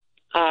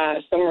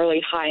some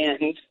really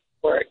high-end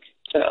work.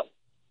 So,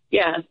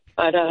 yeah.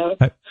 But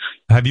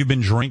have you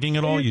been drinking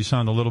at all? You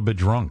sound a little bit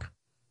drunk.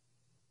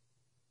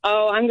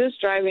 Oh, I'm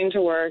just driving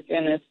to work,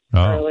 and it's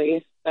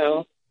early.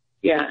 So,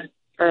 yeah,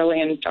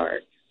 early and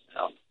dark.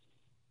 So,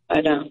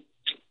 but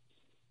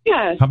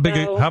yeah. How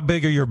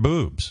big are your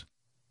boobs?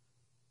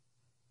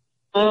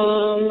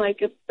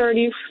 Like a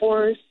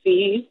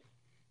 34C.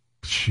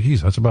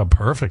 Jeez, that's about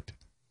perfect.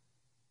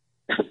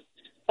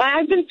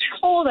 I've been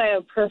told I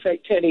have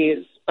perfect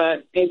titties,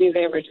 but maybe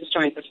they were just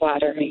trying to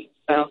flatter me.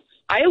 So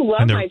I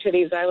love my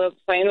titties. I love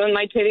playing with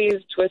my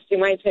titties, twisting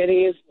my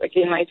titties,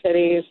 licking my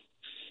titties.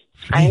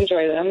 I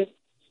enjoy them.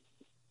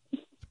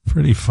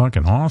 Pretty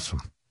fucking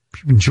awesome.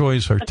 She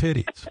enjoys her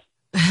titties.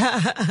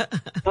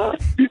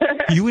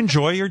 You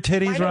enjoy your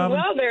titties, Robin?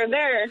 Well, they're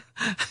there.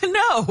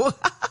 No.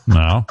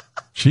 No.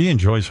 She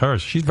enjoys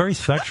hers. She's very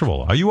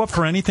sexual. Are you up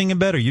for anything in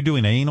bed? Are you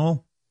doing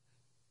anal?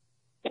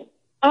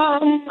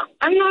 I'm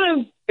not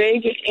a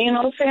big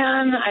anal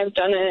fan. I've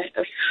done it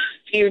a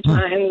few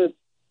times,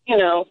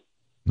 nice.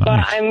 But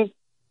I'm,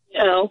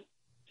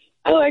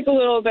 I like a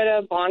little bit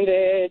of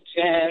bondage,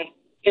 and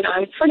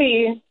I'm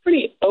pretty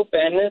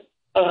open.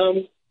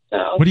 So.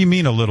 What do you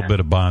mean a little bit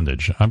of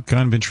bondage? I'm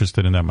kind of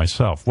interested in that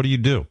myself. What do you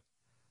do?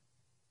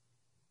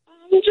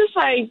 Just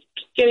like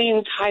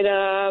getting tied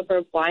up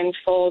or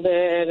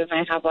blindfolded, and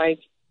I have like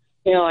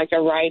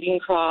a riding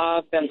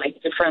crop and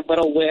like different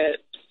little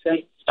whips and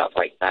stuff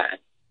like that.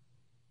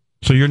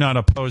 So you're not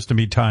opposed to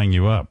me tying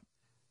you up?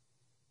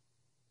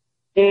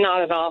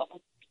 Not at all.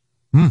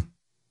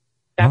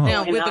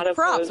 Now, with the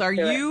crops, are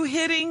you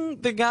hitting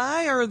the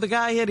guy or the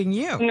guy hitting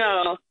you?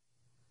 No,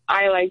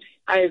 I like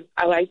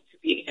to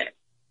be hit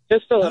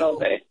just a little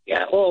bit.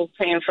 Yeah, a little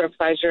pain for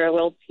pleasure, a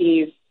little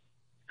tease.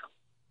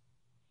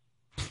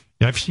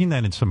 Yeah, I've seen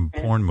that in some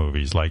porn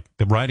movies, like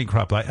the riding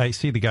crop. I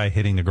see the guy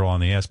hitting the girl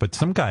on the ass, but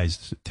some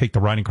guys take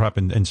the riding crop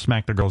and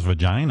smack the girl's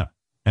vagina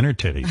and her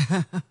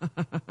titties.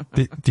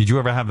 Did you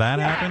ever have that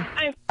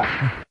happen?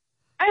 I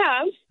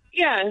have,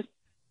 yeah.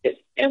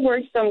 It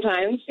works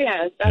sometimes,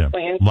 yeah,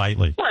 definitely. Yeah,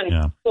 lightly, fun.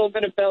 Yeah. A little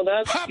bit of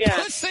build-up,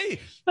 yeah. Pussy!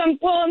 And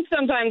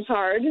sometimes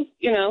hard,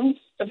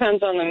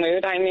 depends on the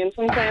mood. I mean,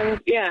 sometimes,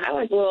 yeah, I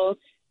like a little,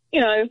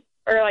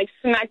 or like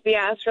smack the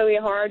ass really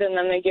hard and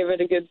then they give it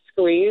a good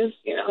squeeze,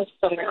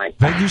 something like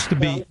that. That used to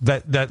be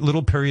that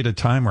little period of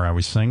time where I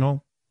was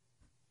single.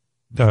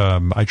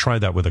 I tried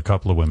that with a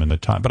couple of women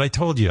at the time, but I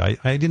told you I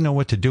didn't know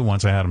what to do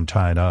once I had them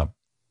tied up.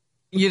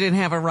 You didn't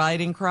have a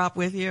riding crop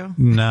with you?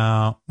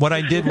 No. What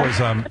I did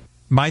was,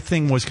 my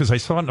thing was, because I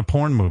saw it in a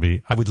porn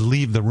movie, I would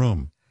leave the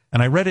room.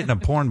 And I read it in a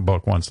porn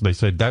book once. They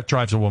said that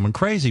drives a woman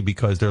crazy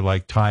because they're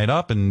like tied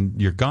up and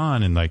you're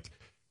gone. And like,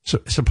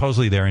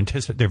 supposedly their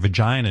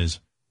vaginas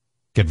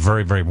get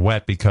very, very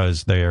wet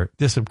because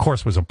this of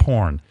course was a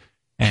porn.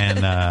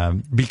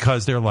 And,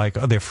 because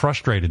they're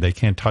frustrated. They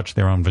can't touch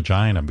their own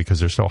vagina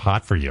because they're so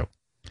hot for you.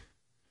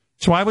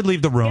 So I would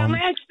leave the room. Yeah,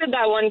 my ex did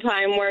that one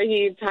time where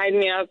he tied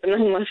me up and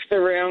then left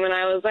the room. And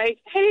I was like,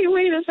 hey,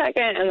 wait a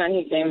second. And then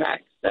he came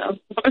back. So.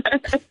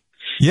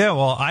 Yeah,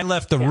 well, I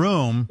left the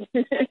room,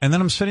 and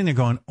then I'm sitting there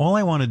going, all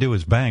I want to do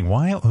is bang.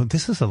 Why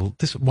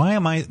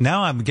am I,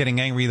 now I'm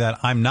getting angry that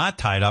I'm not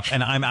tied up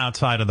and I'm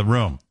outside of the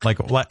room. Like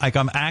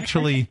I'm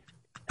actually,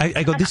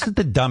 I go, this is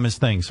the dumbest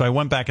thing. So I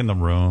went back in the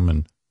room,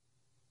 and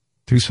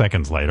 2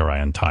 seconds later, I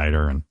untied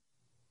her, and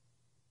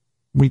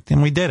we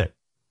did it.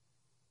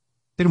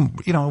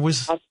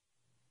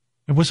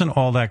 It wasn't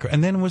all that great.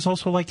 And then it was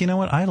also like, you know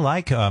what? I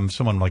like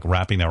someone like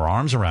wrapping their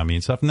arms around me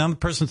and stuff. Now the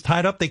person's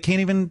tied up. They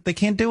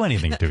can't do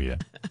anything to you.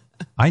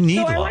 I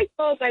like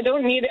both. I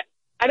don't need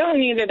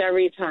it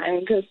every time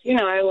because,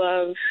 I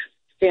love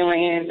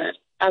feeling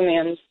a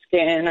man's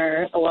skin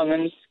or a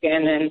woman's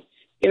skin and,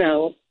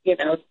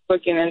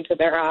 looking into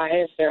their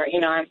eyes or,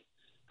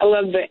 I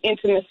love the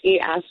intimacy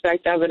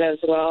aspect of it as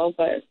well.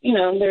 But,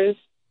 there's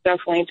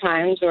definitely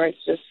times where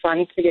it's just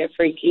fun to get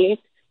freaky.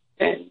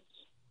 And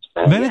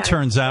so, then it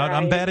turns out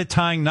I'm bad at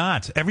tying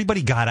knots.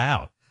 Everybody got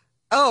out.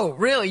 Oh,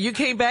 really? You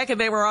came back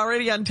and they were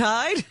already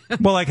untied?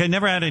 Well, like I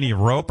never had any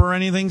rope or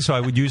anything, so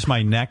I would use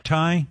my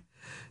necktie.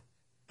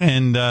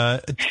 And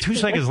 2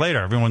 seconds later,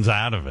 everyone's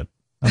out of it.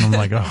 And I'm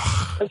like,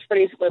 oh, that's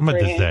pretty slippery. I'm a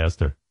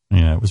disaster.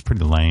 Yeah, it was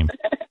pretty lame.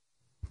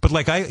 But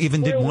like I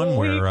even did one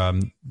where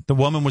the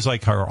woman was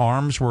like, her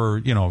arms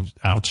were,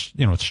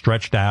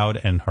 stretched out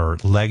and her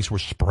legs were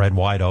spread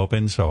wide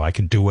open so I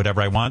could do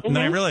whatever I want. And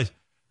then I realized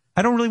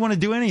I don't really want to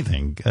do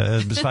anything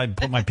besides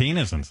put my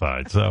penis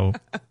inside. So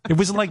it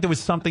wasn't like there was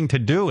something to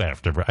do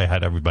after I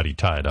had everybody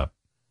tied up.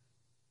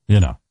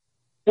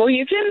 Well,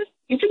 you can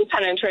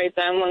penetrate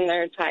them when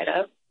they're tied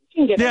up.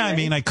 You can get I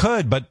mean, I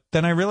could, but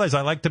then I realized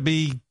I like to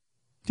be,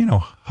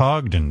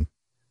 hugged and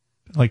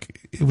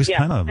like it was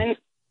kind of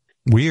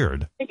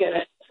weird. I get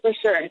it for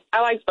sure.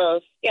 I like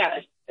both. Yeah,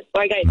 it's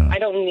like I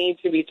don't need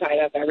to be tied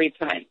up every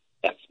time.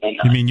 Definitely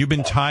not. You mean you've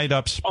been tied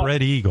up,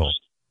 spread eagle,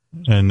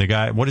 and the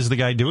guy? What does the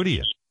guy do to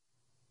you?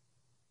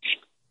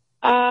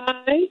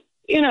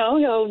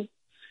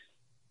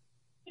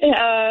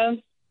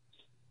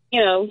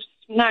 He'll,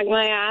 smack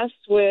my ass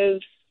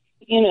with,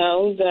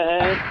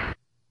 the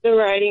the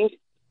writing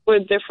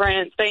with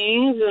different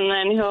things, and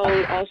then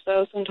he'll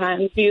also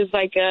sometimes use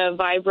like a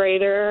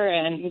vibrator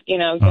and, you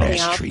know, get me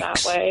off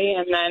that way.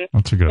 And then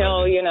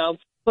he'll, you know,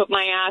 put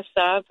my ass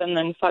up and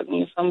then fuck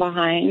me from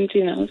behind,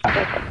 you know, stuff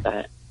like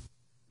that.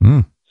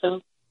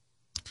 So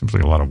seems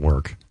like a lot of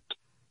work.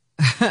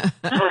 All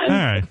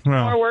right.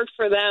 Well, more work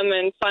for them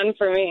and fun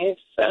for me.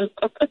 So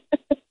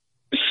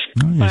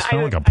you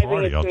sound like a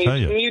party, I'll tell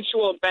you.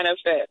 Mutual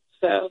benefit.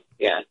 So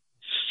yeah.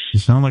 You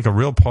sound like a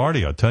real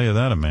party, I'll tell you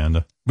that,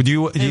 Amanda. Would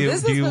you? This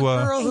is the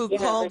girl who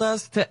called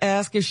us to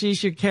ask if she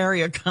should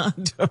carry a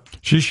condom.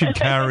 She should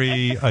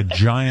carry a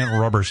giant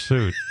rubber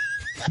suit.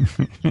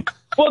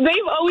 Well,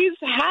 they've always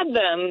had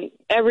them.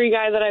 Every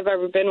guy that I've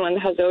ever been with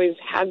has always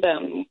had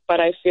them. But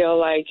I feel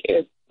like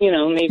it, you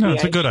know, maybe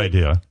it's a good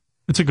idea.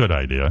 It's a good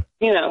idea.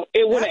 You know,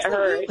 it wouldn't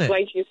hurt,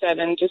 like you said,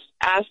 and just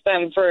ask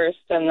them first,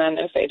 and then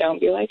if they don't,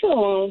 be like,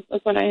 oh,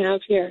 look what I have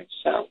here.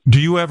 So.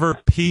 Do you ever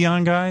pee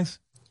on guys?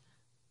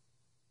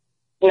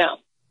 No.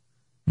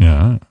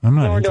 Yeah, I'm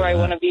not. Nor do I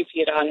want to be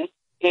peed on.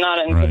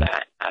 Not into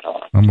that at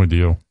all. I'm with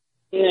you.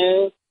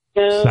 No.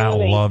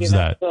 Sal loves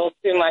that. That's a little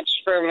too much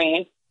for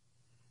me.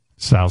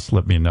 Sal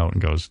slipped me a note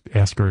and goes,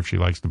 ask her if she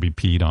likes to be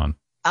peed on.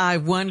 I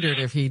wondered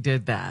if he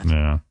did that.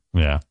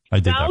 Yeah, I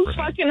did Sal's that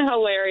for fucking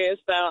hilarious,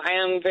 though. I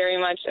am very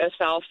much a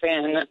Sal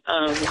fan. Yeah,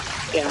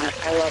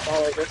 I love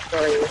all of his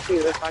stories.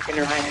 He's a fucking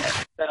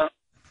riot. So,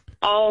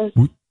 are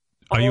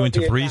you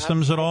into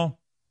threesomes at all?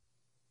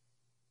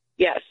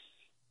 Yes.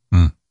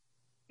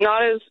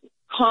 Not as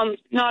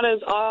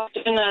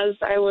often as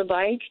I would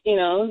like, you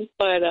know,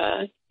 but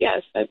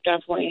yes, I've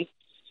definitely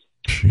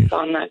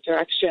gone that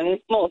direction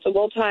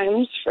multiple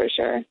times for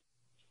sure.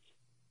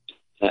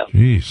 So,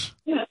 jeez.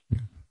 Yeah.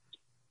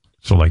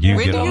 So, like, you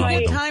when get do you on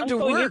get time to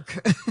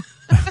work?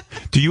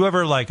 Do you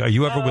ever, like, are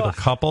you ever with a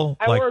couple?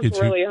 I work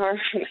really hard.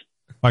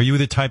 Are you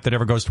the type that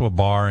ever goes to a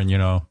bar and, you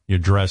know, you're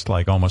dressed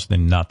like almost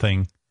in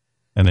nothing,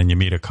 and then you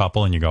meet a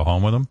couple and you go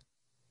home with them?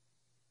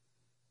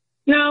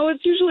 No,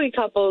 it's usually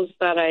couples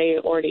that I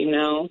already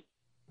know.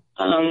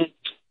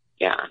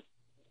 Yeah.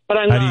 But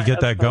I'm How not do you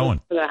get that going?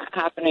 For that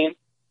happening.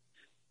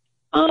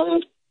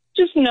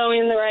 Just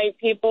knowing the right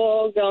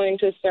people, going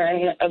to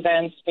certain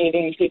events,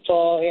 meeting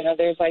people. You know,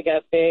 there's like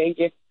a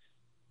big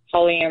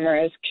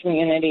polyamorous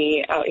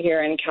community out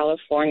here in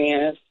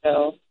California.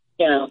 So,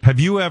 you know. Have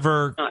you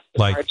ever,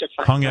 like,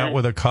 hung out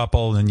with a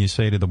couple and you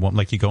say to the woman,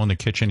 like, you go in the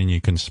kitchen and you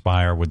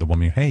conspire with the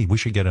woman, hey, we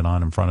should get it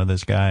on in front of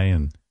this guy,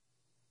 and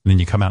then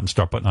you come out and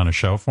start putting on a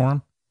show for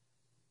him?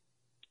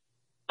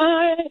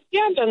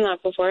 Yeah, I've done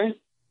that before.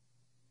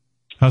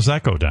 How's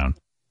that go down?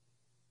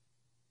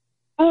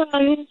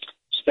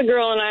 Just the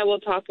girl and I will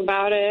talk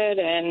about it,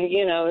 and,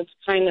 you know, it's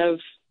kind of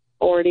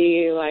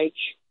already, like,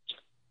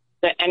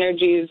 the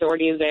energy is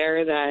already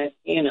there that,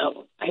 you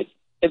know,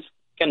 it's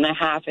going to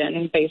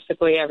happen.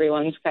 Basically,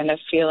 everyone's kind of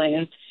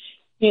feeling,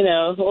 you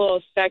know, a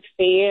little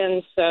sexy,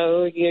 and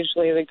so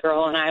usually the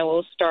girl and I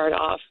will start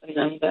off, and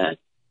then the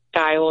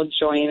guy will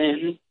join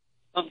in.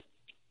 So,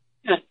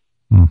 yeah.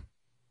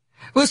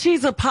 Well,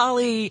 she's a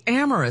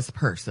polyamorous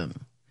person,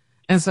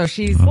 and so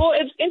she's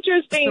it's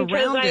interesting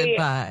surrounded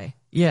by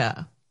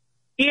yeah,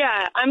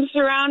 I'm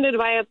surrounded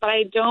by it, but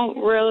I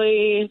don't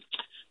really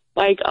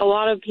like. A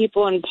lot of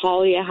people in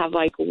poly have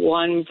like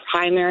one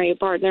primary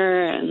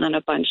partner and then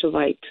a bunch of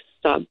like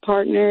sub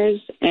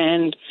partners,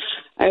 and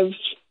at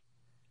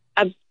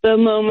the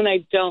moment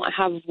I don't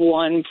have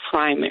one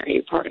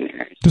primary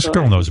partner. This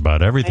girl knows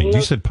about everything.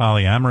 You said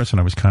polyamorous, and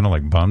I was kind of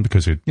like bummed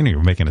because you know, you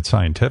were making it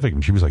scientific,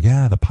 and she was like,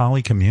 "Yeah, the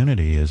poly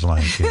community is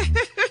like," and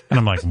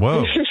I'm like,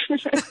 "Whoa."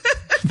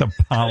 The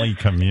poly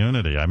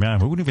community. I mean,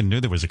 who even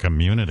knew there was a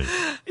community?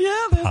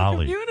 Yeah, there's a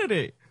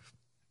community.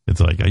 It's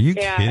like, are you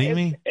kidding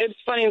me? It's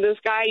funny. This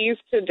guy I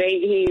used to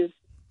date, he's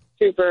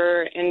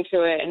super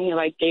into it, and he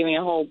like gave me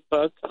a whole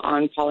book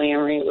on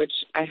polyamory, which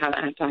I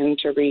haven't had time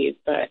to read,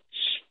 but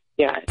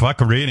yeah.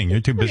 Fuck reading. You're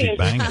too busy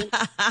banging.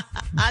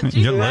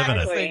 You're living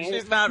it.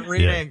 She's not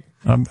reading.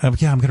 Yeah, I'm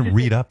going to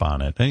read up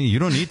on it. Hey, you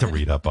don't need to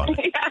read up on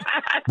it.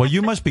 Well,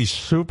 you must be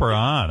super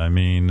hot. I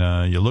mean,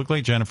 you look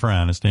like Jennifer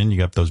Aniston. You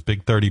got those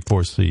big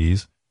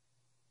 34Cs.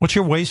 What's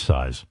your waist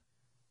size?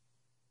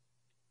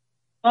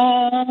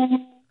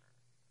 I'm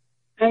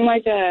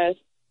like a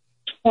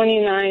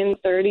 29,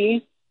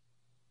 30.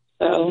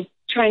 So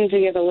trying to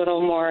get a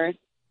little more.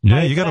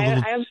 Yeah, you got a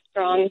little. I have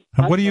strong.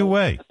 What do you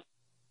weigh?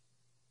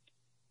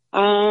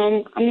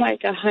 I'm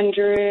like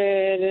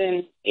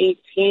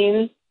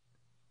 118.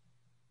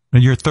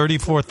 And you're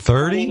 34,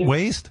 30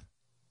 waist?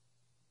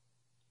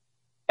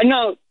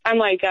 No, I'm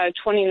like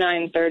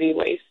 29, 30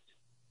 waist.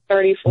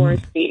 34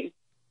 C.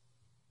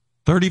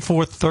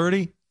 34,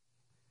 30?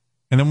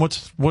 And then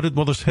what are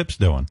those hips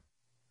doing?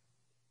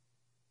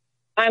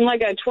 I'm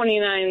like a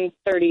 29,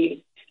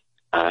 30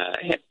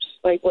 hips,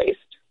 like waist.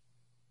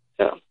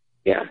 So,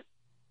 yeah.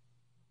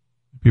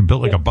 You're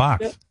built like a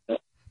box.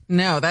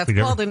 No, that's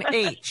called an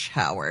H,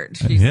 Howard.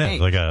 She's H.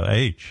 Like a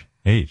H.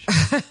 H.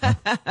 What's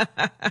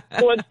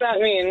that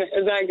mean?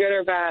 Is that good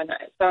or bad?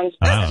 It sounds.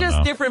 That's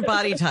just different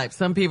body types.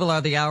 Some people are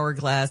the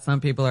hourglass.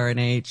 Some people are an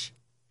H.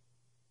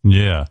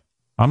 Yeah.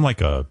 I'm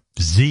like a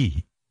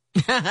Z.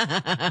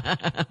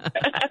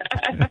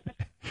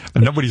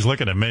 Nobody's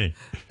looking at me.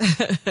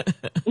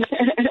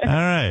 All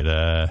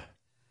right.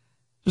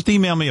 Just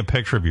email me a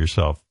picture of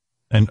yourself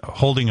and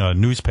holding a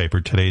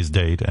newspaper, today's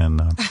date, and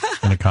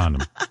a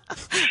condom.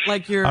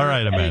 Like you're all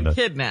right, Amanda.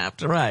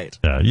 Kidnapped, right?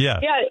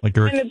 Yeah. Like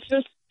and it's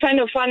just kind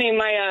of funny.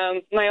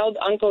 My old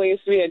uncle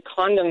used to be a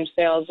condom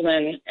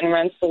salesman in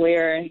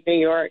Rensselaer, New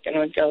York, and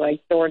would go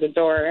like door to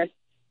door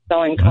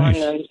selling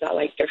condoms at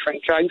like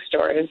different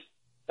drugstores.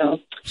 So I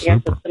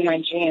guess it's in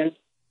my genes.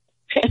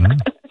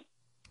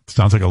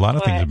 Sounds like a lot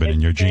of things have been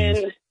in your genes.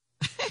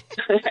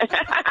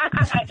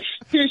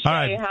 Touche, all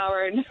right,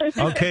 Howard.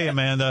 Okay,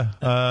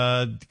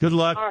 Amanda. Good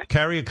luck. Right.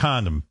 Carry a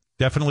condom.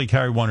 Definitely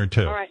carry one or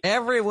two. All right.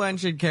 Everyone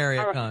should carry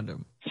a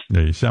condom.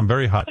 Yeah, you sound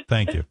very hot.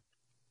 Thank you.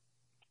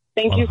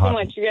 Thank you so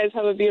much. You guys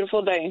have a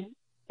beautiful day.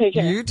 Take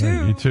care. You too.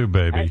 Yeah, you too,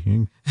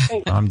 baby.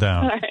 Right. Calm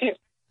down. Right.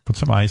 Put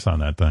some ice on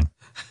that thing.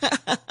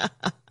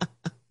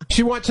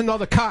 She wants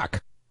another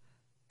cock.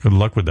 Good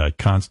luck with that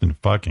constant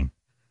fucking.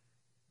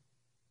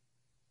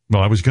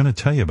 Well, I was going to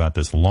tell you about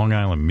this Long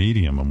Island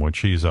medium and what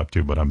she's up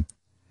to, but I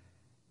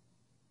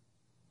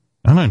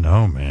don't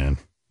know, man.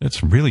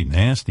 It's really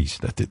nasty.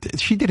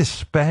 She did a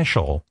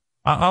special.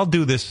 I'll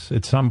do this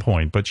at some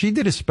point, but she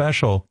did a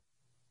special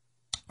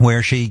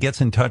where she gets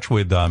in touch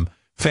with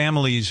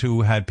families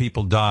who had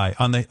people die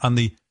on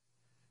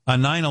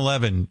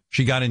 9/11.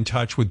 She got in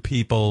touch with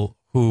people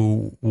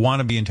who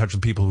want to be in touch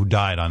with people who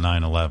died on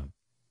 9/11,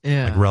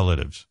 like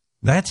relatives.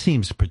 That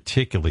seems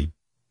particularly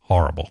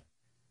horrible.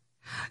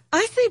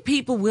 I see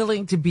people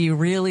willing to be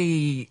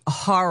really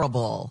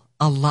horrible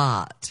a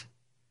lot.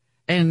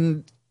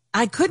 And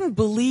I couldn't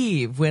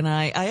believe when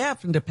I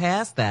happened to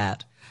pass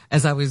that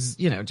as I was,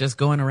 just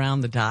going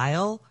around the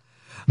dial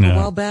a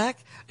while back.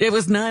 It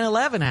was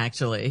 9/11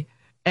 actually.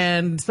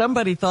 And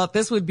somebody thought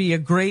this would be a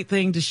great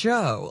thing to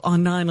show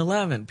on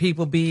 9/11.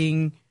 People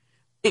being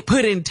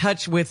put in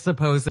touch with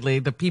supposedly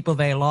the people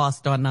they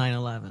lost on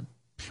 9/11.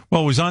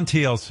 Well, it was on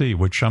TLC,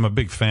 which I'm a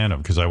big fan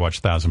of because I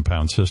watch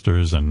 1,000-Pound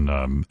Sisters and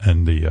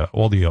the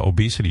all the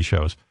obesity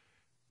shows.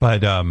 But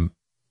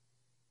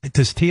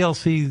does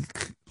TLC,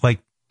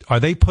 are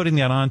they putting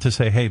that on to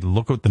say, hey,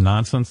 look at the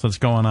nonsense that's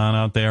going on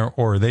out there?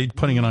 Or are they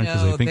putting it on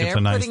because they think it's a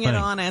nice thing? They're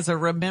putting it on as a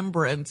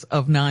remembrance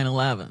of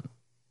 9/11.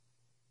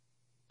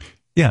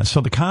 Yeah,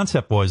 so the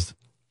concept was,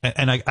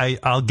 and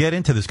I'll get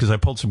into this because I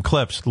pulled some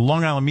clips. The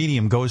Long Island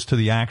Medium goes to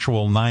the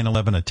actual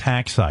 9/11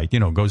 attack site,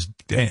 goes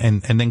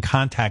and then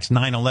contacts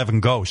 9/11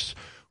 ghosts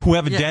who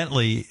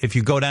evidently, if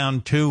you go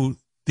down to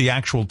the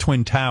actual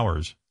Twin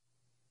Towers,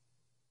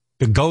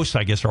 the ghosts,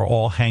 I guess, are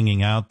all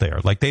hanging out there.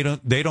 Like they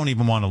don't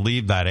even want to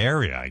leave that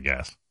area, I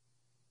guess.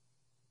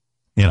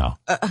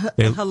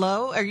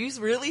 Hello? Are you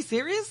really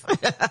serious?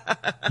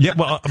 Yeah,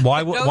 well,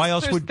 why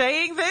else would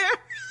staying there?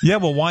 Yeah,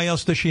 well, why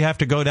else does she have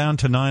to go down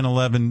to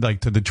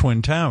 9/11, to the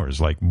Twin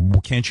Towers?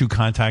 Can't you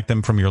contact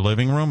them from your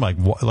living room?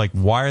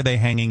 Why are they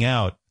hanging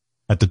out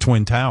at the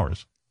Twin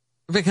Towers?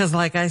 Because,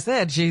 like I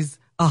said, she's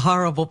a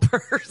horrible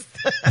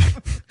person.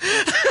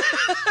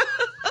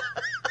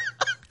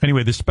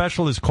 Anyway, the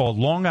special is called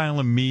Long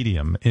Island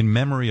Medium in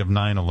Memory of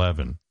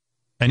 9/11.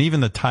 And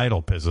even the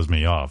title pisses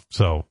me off.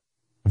 So,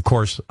 of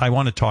course, I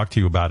want to talk to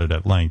you about it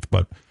at length.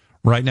 But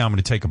right now I'm going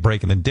to take a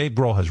break. And then Dave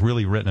Grohl has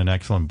really written an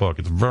excellent book.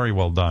 It's very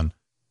well done.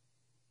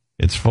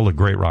 It's full of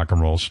great rock and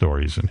roll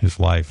stories in his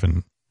life.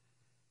 And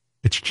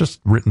it's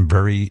just written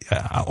very...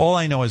 all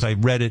I know is I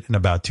read it in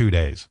about 2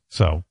 days.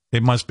 So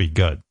it must be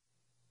good.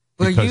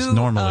 Well, because you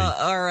normally,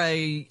 are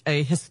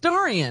a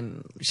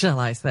historian, shall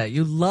I say.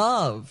 You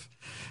love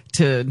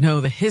to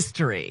know the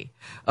history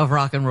of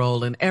rock and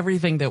roll and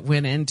everything that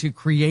went into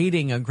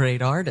creating a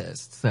great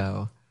artist.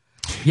 So,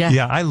 yeah.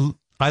 Yeah,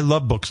 I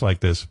love books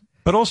like this.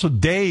 But also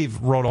Dave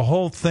wrote a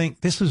whole thing.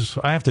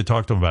 I have to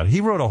talk to him about it.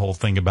 He wrote a whole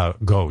thing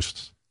about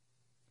ghosts.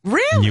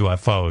 Really? And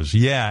UFOs.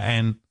 Yeah,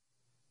 and it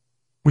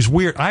was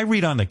weird. I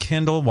read on the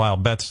Kindle while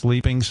Beth's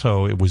sleeping,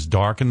 so it was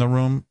dark in the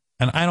room.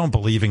 And I don't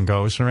believe in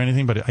ghosts or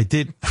anything, but I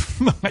did.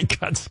 I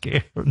got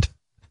scared.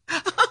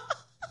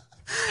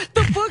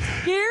 The book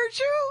scared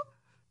you?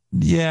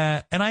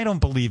 Yeah, and I don't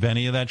believe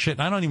any of that shit.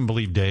 I don't even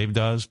believe Dave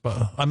does.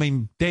 But I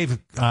mean, Dave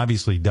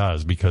obviously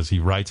does because he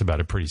writes about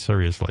it pretty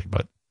seriously.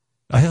 But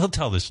he'll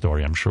tell this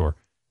story, I'm sure.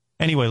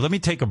 Anyway, let me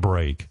take a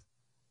break.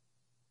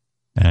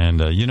 And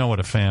you know what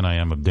a fan I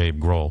am of Dave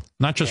Grohl.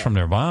 Not just from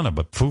Nirvana,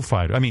 but Foo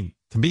Fighters. I mean,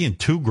 to be in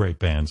two great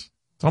bands,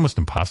 it's almost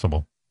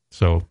impossible.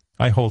 So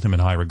I hold him in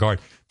high regard.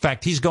 In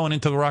fact, he's going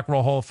into the Rock and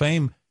Roll Hall of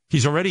Fame.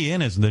 He's already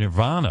in as the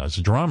Nirvana, as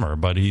a drummer,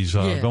 but he's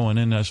going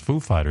in as Foo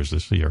Fighters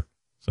this year.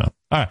 So,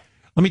 all right.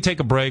 Let me take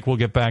a break. We'll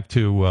get back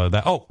to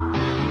that. Oh.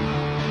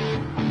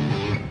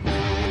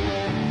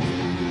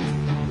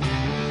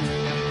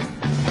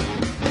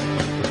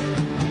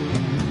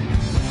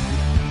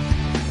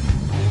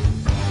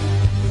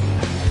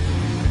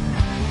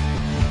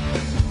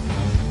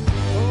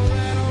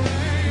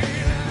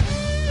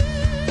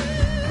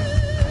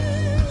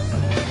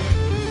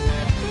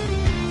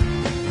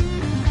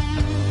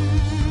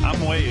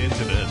 I'm way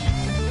into this.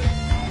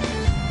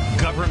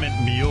 Government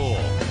Mule.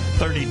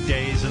 30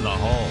 days in the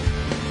hole.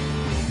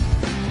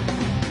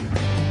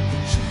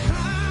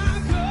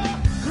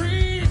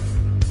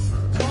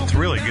 It's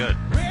really good.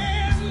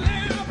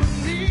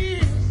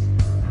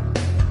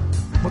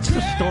 What's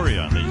the story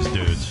on these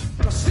dudes?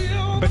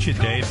 I bet you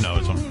Dave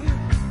knows them.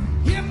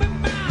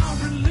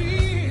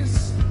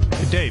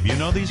 Hey, Dave, you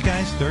know these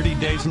guys? 30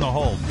 Days in the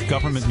Hole,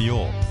 Government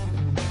Mule.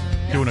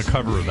 Doing a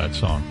cover of that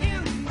song.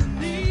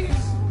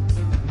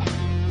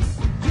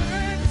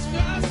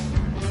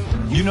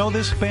 You know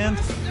this band?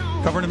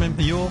 Government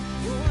Mule?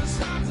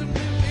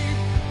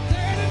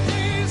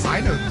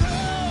 I know.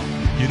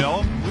 You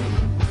know them?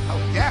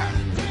 Oh, yeah.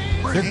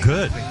 They're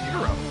good. The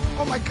hero.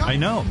 Oh, my God. I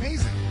know.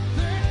 Amazing.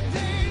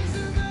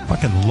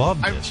 Fucking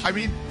love this. I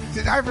mean,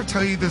 did I ever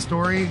tell you the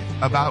story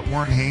about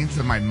Warren Haynes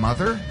and my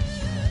mother?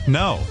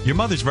 No. Your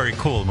mother's very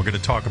cool, and we're going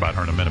to talk about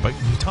her in a minute. But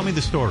tell me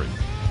the story.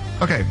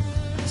 Okay.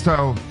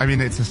 So, I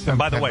mean, it's a... And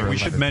by the way, we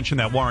should mention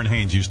that Warren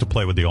Haynes used to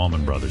play with the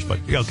Allman Brothers. But,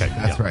 okay.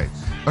 That's right.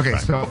 Okay,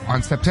 right. So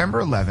on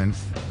September 11th,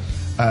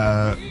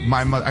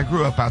 my mother... I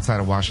grew up outside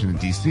of Washington,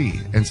 D.C.,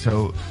 and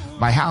so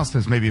my house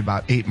is maybe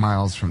about 8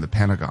 miles from the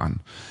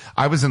Pentagon.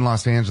 I was in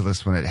Los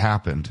Angeles when it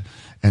happened.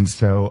 And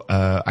so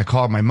I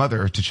called my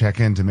mother to check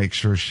in to make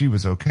sure she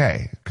was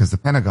okay, because the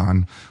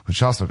Pentagon,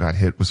 which also got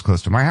hit, was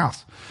close to my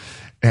house.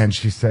 And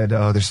she said,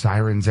 oh, there's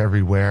sirens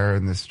everywhere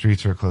and the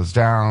streets are closed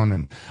down.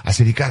 And I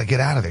said, you got to get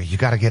out of there. You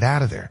got to get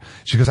out of there.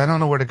 She goes, I don't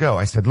know where to go.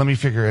 I said, let me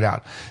figure it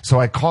out. So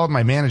I called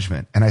my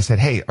management and I said,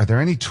 hey, are there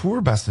any tour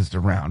buses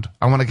around?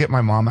 I want to get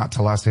my mom out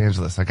to Los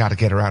Angeles. I got to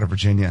get her out of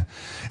Virginia.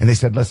 And they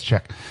said, let's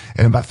check.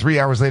 And about 3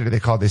 hours later, they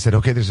called. They said,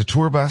 okay, there's a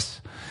tour bus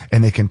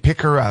and they can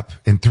pick her up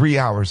in 3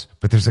 hours,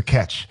 but there's a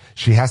catch.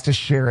 She has to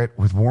share it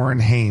with Warren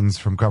Haynes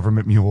from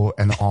Government Mule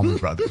and the Allman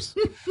Brothers.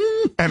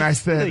 And I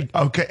said,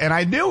 okay. And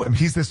I knew him.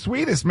 He's the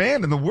sweetest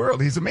man in the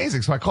world. He's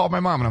amazing. So I called my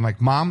mom and I'm like,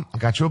 Mom, I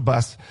got you a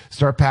bus.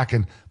 Start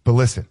packing. But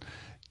listen,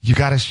 you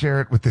got to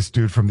share it with this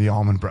dude from the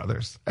Allman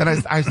Brothers. And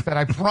I said,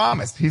 I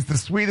promise. He's the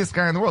sweetest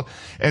guy in the world.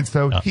 And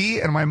so he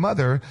and my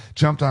mother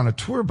jumped on a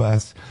tour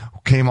bus,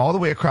 came all the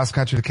way across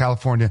country to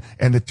California,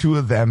 and the two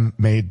of them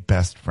made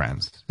best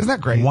friends. Isn't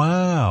that great?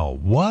 Wow.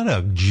 What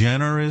a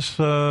generous,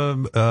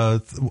 what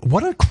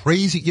a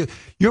crazy,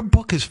 your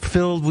book is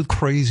filled with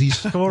crazy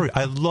story.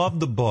 I love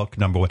the book,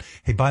 number one.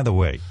 Hey, by the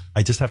way,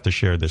 I just have to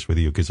share this with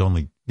you because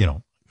only,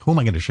 who am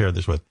I going to share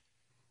this with?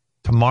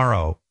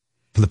 Tomorrow,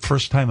 for the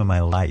first time in my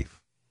life,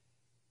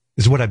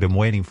 this is what I've been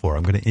waiting for.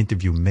 I'm going to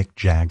interview Mick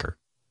Jagger.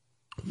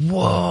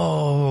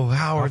 Whoa,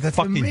 Howard, that's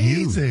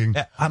amazing.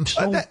 Huge. I'm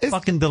so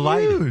fucking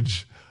delighted.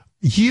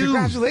 Huge.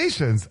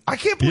 Congratulations. I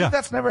can't believe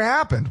that's never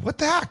happened. What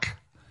the heck?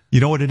 You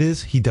know what it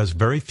is? He does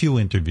very few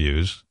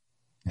interviews,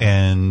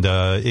 and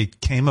it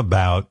came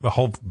about a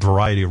whole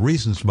variety of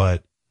reasons,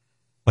 but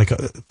I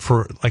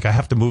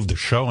have to move the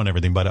show and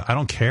everything, but I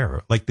don't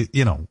care.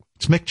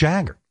 It's Mick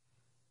Jagger.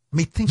 I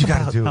mean, think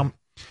about it.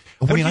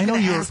 What are you going to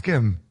ask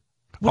him?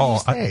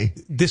 What do you say?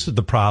 This is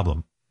the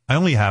problem. I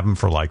only have him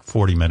for like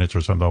 40 minutes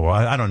or something. Well,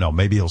 I don't know.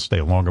 Maybe he'll stay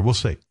longer. We'll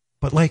see.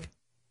 But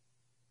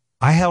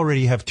I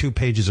already have 2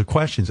 pages of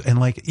questions. And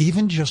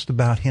even just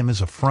about him as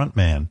a front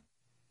man,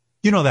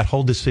 that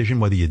whole decision,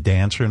 whether you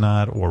dance or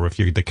not, or if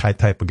you're the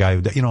type of guy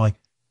who,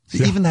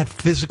 even that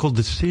physical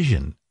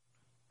decision.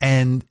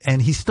 And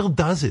he still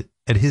does it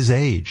at his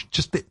age.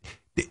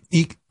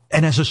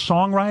 And as a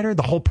songwriter,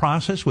 the whole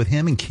process with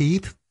him and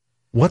Keith,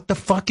 what the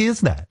fuck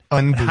is that?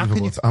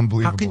 Unbelievable. It's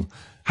unbelievable.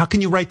 How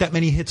can you write that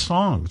many hit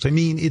songs? I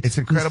mean, it's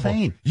incredible.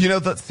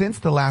 Insane. Since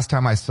the last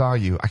time I saw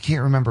you, I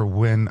can't remember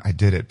when I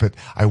did it, but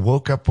I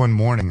woke up one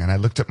morning and I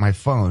looked at my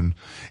phone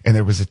and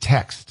there was a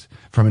text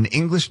from an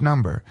English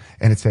number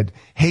and it said,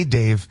 hey,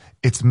 Dave,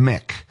 it's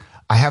Mick.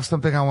 I have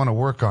something I want to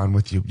work on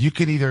with you. You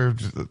can either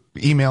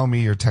email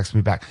me or text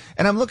me back.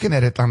 And I'm looking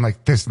at it. I'm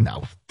like, there's no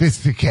way it's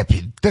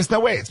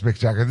Mick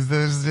Jagger.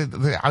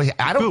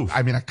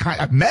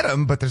 I've met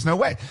him, but there's no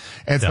way.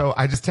 And so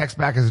I just text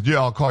back and said,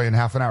 yeah, I'll call you in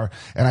half an hour.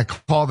 And I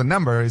call the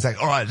number. He's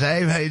like, all right,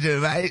 Dave, how you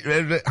doing,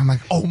 mate? I'm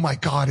like, oh my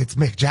God, it's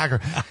Mick Jagger.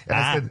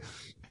 And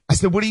I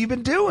said, what have you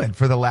been doing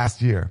for the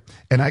last year?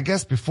 And I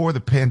guess before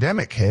the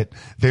pandemic hit,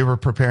 they were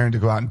preparing to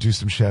go out and do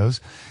some shows.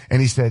 And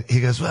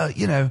he goes, well,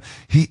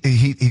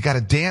 he got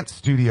a dance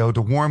studio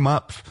to warm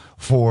up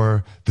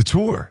for the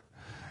tour.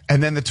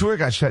 And then the tour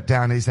got shut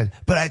down. And he said,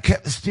 but I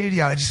kept the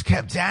studio. I just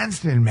kept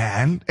dancing,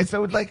 man. And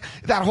so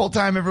that whole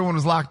time everyone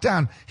was locked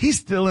down, he's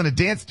still in a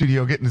dance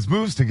studio getting his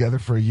moves together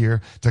for a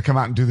year to come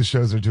out and do the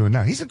shows they're doing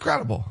now. He's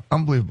incredible.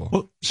 Unbelievable.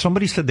 Well,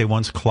 somebody said they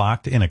once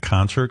clocked in a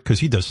concert, because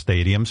he does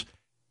stadiums,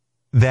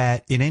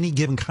 that in any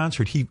given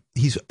concert,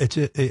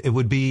 it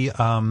would be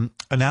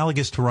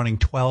analogous to running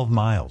 12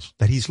 miles.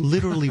 That he's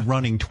literally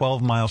running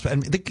 12 miles.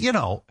 And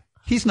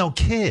he's no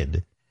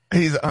kid.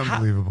 He's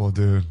unbelievable,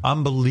 dude.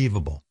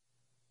 Unbelievable.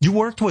 You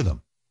worked with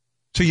him,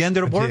 so you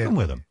ended up working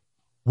with him.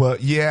 Well,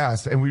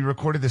 yes, and we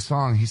recorded this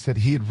song. He said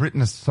he had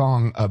written a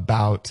song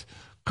about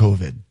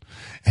COVID.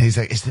 And he's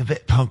like, it's a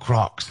bit punk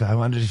rock, so I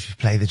wondered if you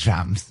play the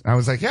drums. And I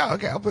was like, yeah,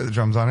 okay, I'll put the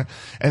drums on it.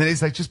 And then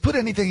he's like, just put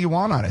anything you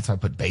want on it. So I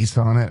put bass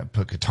on it, I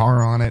put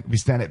guitar on it. We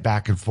sent it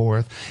back and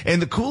forth.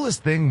 And the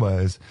coolest thing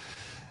was,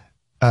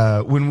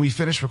 when we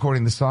finished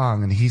recording the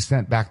song and he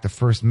sent back the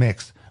first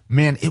mix,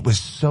 man, it was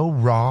so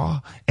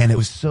raw and it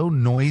was so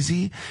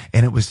noisy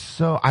and it was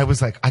so, I was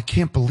like, I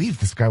can't believe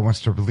this guy wants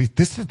to release,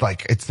 this is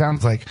like, it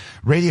sounds like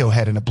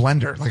Radiohead in a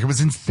blender. Like it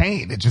was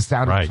insane. It just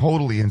sounded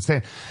totally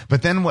insane.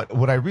 But then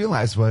what I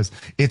realized was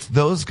it's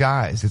those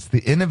guys, it's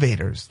the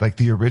innovators, like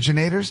the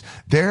originators.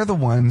 They're the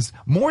ones,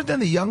 more than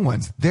the young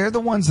ones, they're the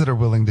ones that are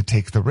willing to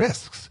take the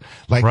risks.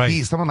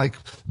 Like someone like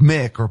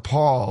Mick or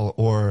Paul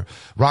or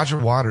Roger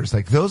Waters,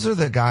 like those are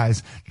the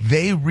guys,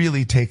 they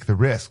really take the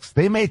risks.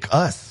 They make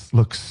us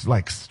look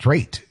like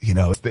straight, you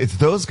know. It's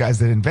those guys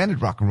that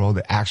invented rock and roll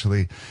that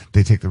actually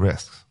they take the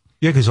risks.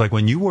 Yeah, because like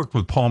when you worked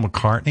with Paul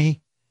McCartney,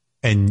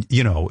 and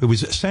you know it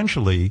was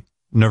essentially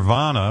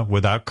Nirvana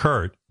without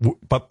Kurt,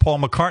 but Paul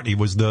McCartney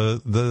was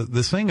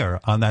the singer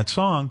on that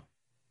song.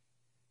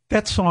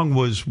 That song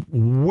was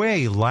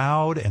way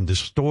loud and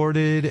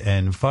distorted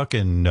and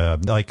fucking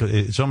like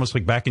it's almost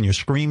like back in your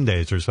Scream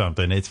days or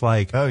something. It's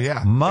like, oh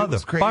yeah,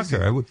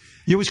 motherfucker,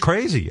 it was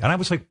crazy. And I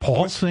was like,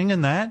 Paul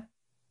singing that.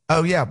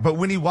 Oh yeah, but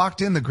when he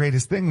walked in, the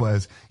greatest thing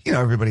was, you know,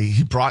 everybody,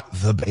 he brought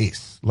the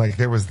bass. Like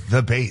there was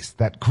the bass,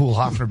 that cool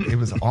Hofner, it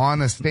was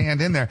on a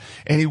stand in there.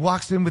 And he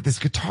walks in with this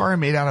guitar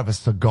made out of a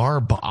cigar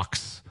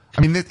box.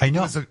 I mean, I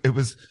know it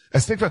was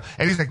a stick, and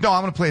he's like, no,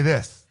 I'm going to play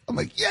this. I'm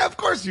like, yeah, of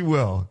course you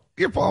will.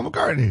 You're Paul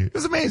McCartney. It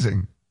was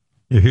amazing.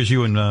 Yeah, here's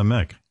you and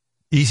Mick.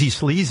 Easy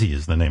Sleazy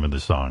is the name of the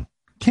song.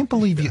 Can't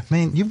believe you,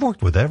 man, you've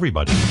worked with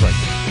everybody. It's like,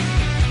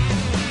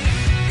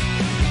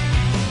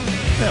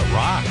 that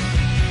rock.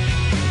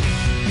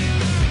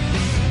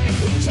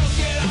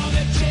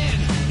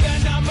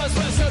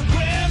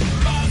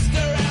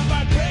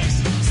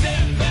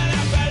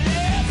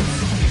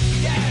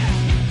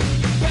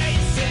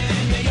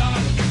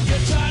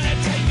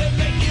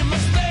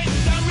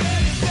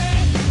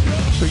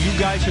 So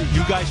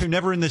you guys are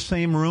never in the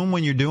same room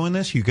when you're doing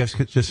this? You guys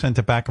just sent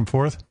it back and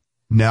forth?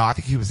 No, I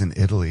think he was in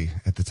Italy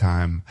at the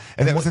time.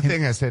 And that was the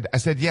thing I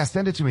said, yeah,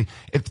 send it to me.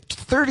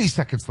 30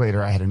 seconds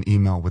later, I had an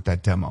email with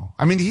that demo.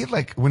 I mean,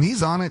 when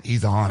he's on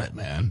it,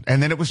 man.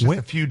 And then it was just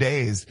a few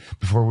days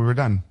before we were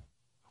done.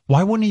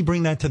 Why wouldn't he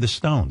bring that to the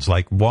Stones?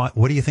 Like, what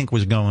do you think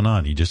was going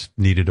on? He just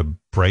needed a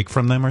break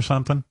from them or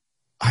something?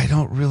 I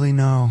don't really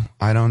know.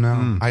 I don't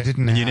know. I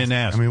didn't ask. You didn't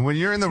ask. I mean, when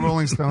you're in the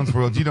Rolling Stones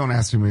world, you don't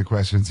ask too many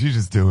questions. You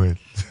just do it.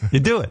 You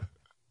do it.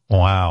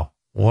 Wow.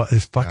 What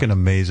is fucking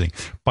amazing.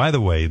 By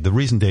the way, the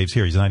reason Dave's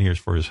here, he's not here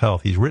for his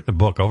health. He's written a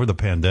book over the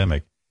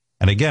pandemic.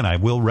 And again, I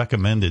will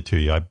recommend it to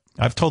you.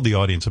 I've told the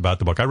audience about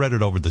the book. I read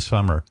it over the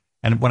summer.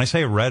 And when I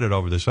say I read it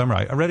over the summer,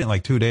 I read it in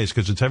like 2 days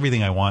because it's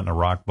everything I want in a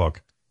rock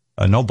book.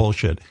 No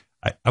bullshit.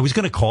 I was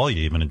going to call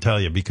you even and tell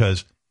you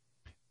because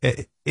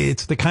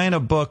it's the kind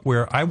of book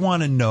where I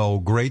want to know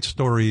great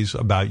stories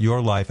about your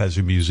life as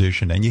a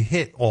musician. And you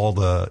hit all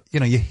the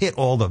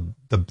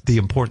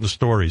important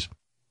stories.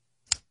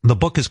 The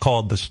book is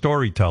called The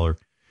Storyteller.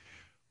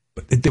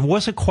 But there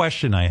was a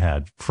question I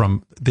had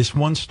from this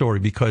one story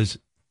because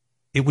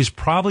it was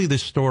probably the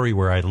story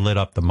where I lit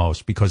up the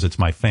most because it's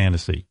my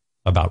fantasy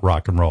about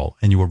rock and roll.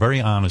 And you were very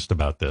honest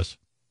about this.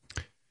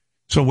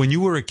 So when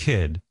you were a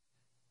kid,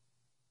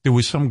 there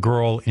was some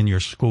girl in your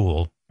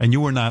school, and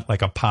you were not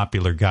like a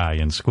popular guy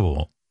in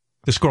school.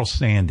 This girl,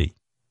 Sandy,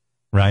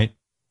 right?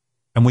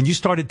 And when you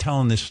started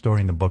telling this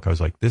story in the book, I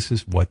was like, this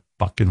is what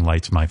fucking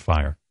lights my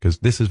fire, because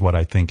this is what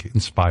I think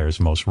inspires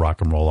most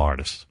rock and roll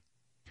artists.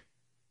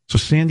 So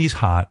Sandy's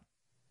hot.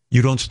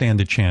 You don't stand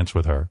a chance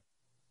with her.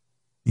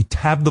 You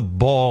have the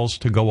balls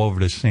to go over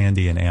to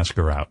Sandy and ask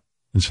her out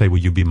and say, will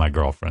you be my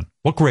girlfriend?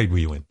 What grade were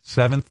you in?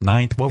 7th,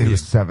 9th? What were you?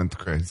 Seventh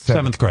grade.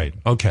 Seventh grade.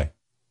 Okay.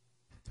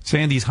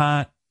 Sandy's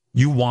hot.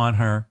 You want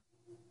her.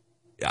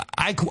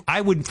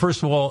 I would,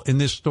 first of all, in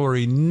this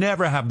story,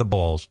 never have the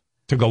balls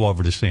to go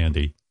over to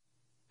Sandy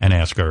and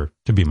ask her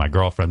to be my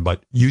girlfriend,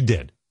 but you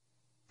did.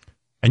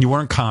 And you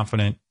weren't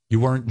confident.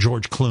 You weren't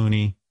George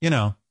Clooney. You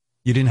know,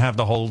 you didn't have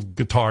the whole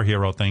guitar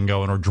hero thing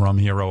going or drum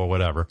hero or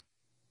whatever.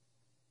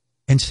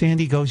 And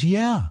Sandy goes,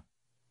 yeah,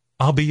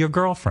 I'll be your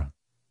girlfriend.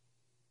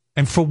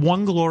 And for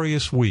one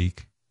glorious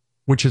week,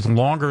 which is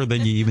longer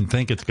than you even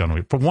think it's going to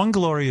be, for one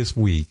glorious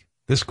week,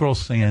 this girl,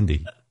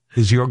 Sandy,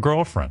 is your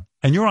girlfriend.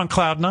 And you're on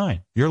cloud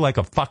 9. You're like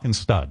a fucking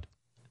stud.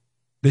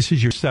 This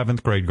is your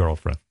 7th grade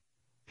girlfriend.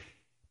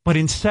 But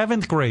in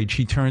 7th grade,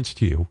 she turns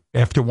to you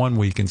after 1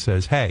 week and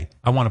says, hey,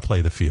 I want to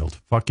play the field.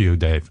 Fuck you,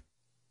 Dave.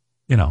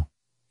 You know,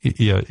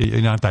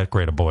 you're not that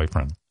great a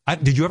boyfriend.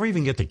 Did you ever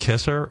even get to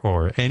kiss her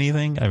or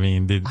anything? I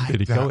mean, did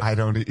it go? I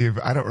don't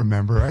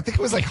remember. I think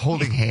it was like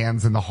holding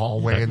hands in the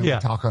hallway and then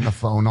we talk on the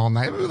phone all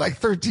night. We were like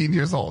 13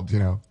 years old, you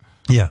know.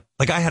 Yeah.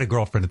 Like I had a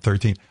girlfriend at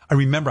 13. I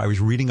remember I was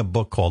reading a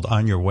book called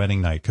On Your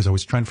Wedding Night because I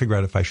was trying to figure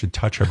out if I should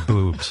touch her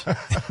boobs.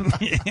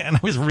 And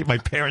my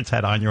parents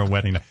had On Your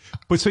Wedding Night.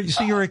 But so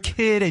you're a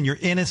kid and you're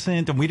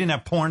innocent and we didn't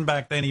have porn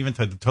back then even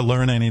to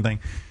learn anything.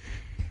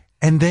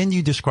 And then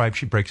you described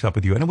she breaks up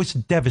with you, and it was a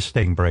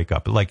devastating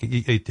breakup. Like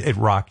it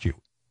rocked you.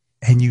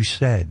 And you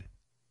said,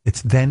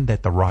 it's then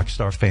that the rock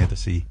star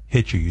fantasy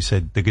hit you. You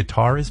said, the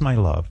guitar is my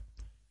love.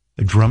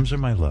 The drums are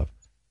my love.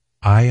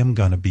 I am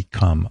going to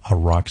become a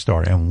rock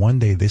star. And one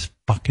day this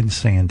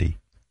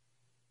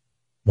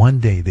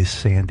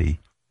Sandy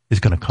is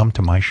going to come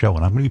to my show,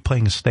 and I'm going to be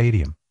playing a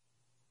stadium,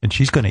 and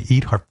she's going to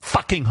eat her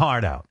fucking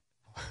heart out.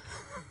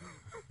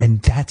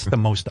 And that's the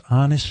most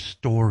honest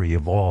story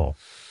of all,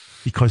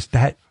 because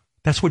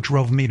that's what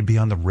drove me to be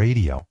on the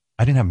radio.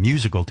 I didn't have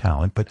musical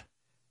talent, but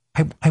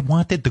I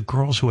wanted the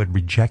girls who had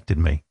rejected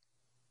me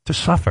to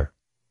suffer,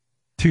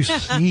 to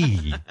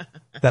see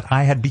that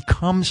I had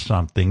become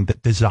something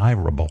that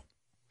desirable.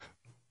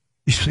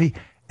 You see?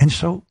 And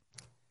so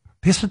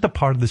this is the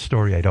part of the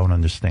story I don't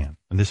understand.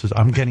 And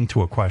I'm getting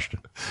to a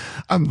question.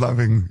 I'm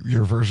loving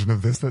your version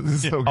of this.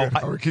 This is so good.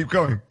 Howard, keep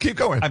going. Keep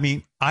going. I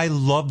mean, I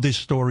love this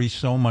story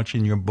so much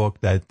in your book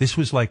that this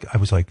was like, I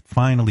was like,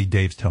 finally,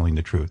 Dave's telling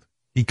the truth.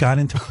 He got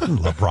into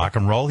love rock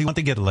and roll. He wanted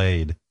to get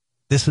laid.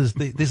 This is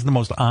the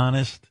most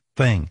honest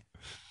thing.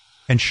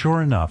 And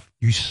sure enough,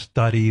 you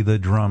study the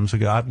drums.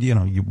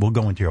 We'll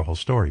go into your whole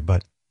story.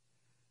 But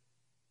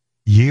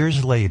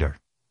years later,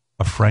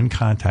 a friend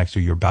contacts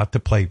you. You're about to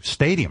play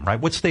stadium, right?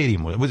 What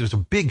stadium was it? It was a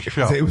big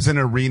show. It was an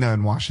arena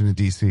in Washington,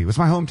 D.C. It was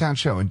my hometown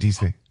show in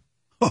D.C.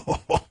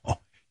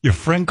 Your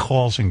friend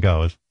calls and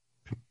goes,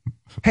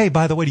 hey,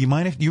 by the way, do you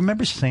mind if you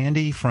remember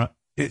Sandy from?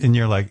 And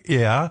you're like,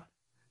 yeah,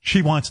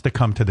 she wants to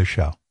come to the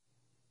show.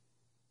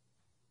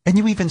 And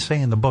you even say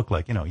in the book,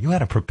 like, you had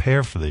to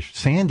prepare for this.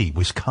 Sandy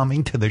was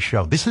coming to the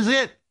show. This is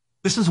it.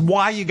 This is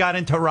why you got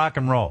into rock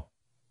and roll.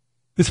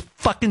 This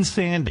fucking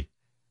Sandy.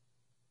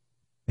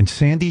 And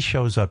Sandy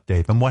shows up,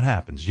 Dave, and what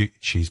happens?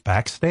 She's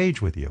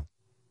backstage with you,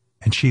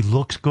 and she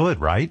looks good,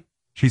 right?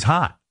 She's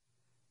hot.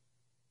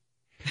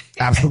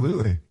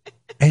 Absolutely.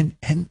 And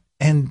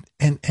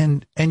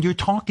you're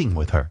talking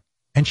with her,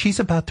 and she's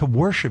about to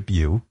worship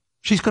you.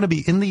 She's going to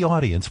be in the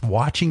audience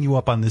watching you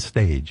up on this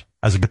stage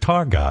as a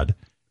guitar god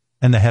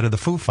and the head of the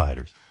Foo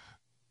Fighters.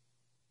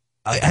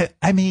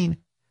 I mean,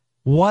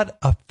 what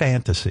a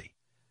fantasy.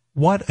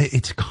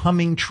 It's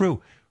coming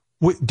true.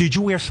 Did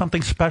you wear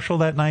something special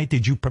that night?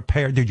 Did you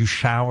prepare? Did you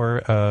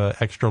shower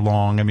extra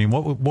long? I mean,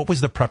 what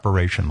was the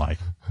preparation like?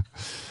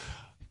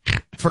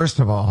 First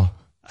of all,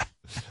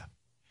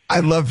 I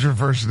loved your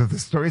version of the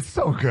story. It's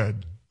so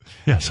good.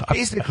 Yes.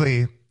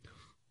 Basically,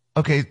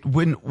 okay,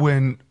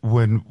 when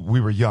we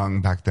were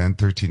young back then,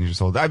 13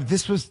 years old,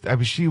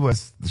 she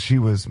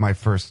was my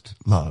first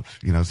love,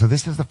 so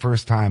this is the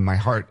first time my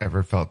heart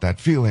ever felt that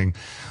feeling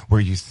where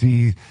you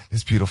see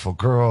this beautiful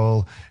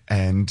girl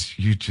and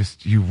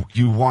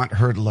you want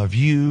her to love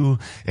you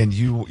and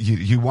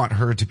you want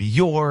her to be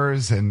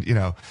yours. And,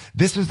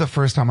 this is the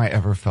first time I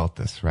ever felt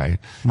this. Right.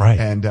 Right.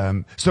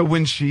 And, so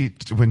when she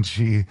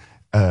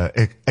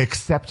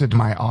accepted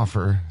my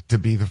offer to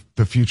be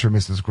the future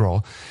Mrs.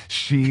 Grohl,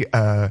 she,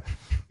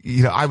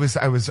 I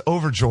was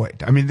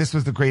overjoyed. I mean, this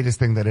was the greatest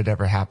thing that had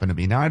ever happened to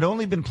me. Now, I'd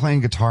only been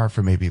playing guitar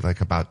for maybe like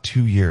about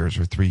 2 years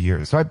or 3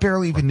 years. So I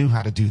barely even knew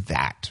how to do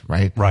that.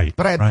 Right. Right.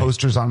 But I had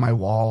posters on my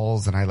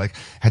walls, and I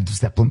had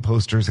Zeppelin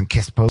posters and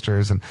Kiss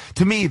posters. And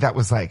to me, that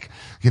was like,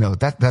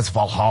 that's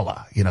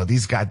Valhalla.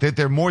 These guys,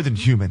 they're more than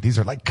human. These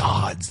are like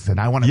gods. And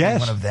I want to be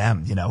one of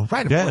them,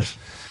 right. Of course.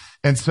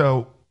 And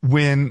so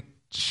when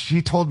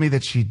she told me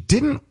that she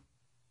didn't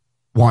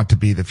want to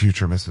be the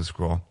future Mrs.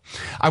 Grohl,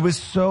 I was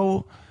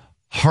so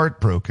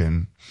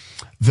heartbroken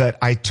that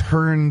I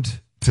turned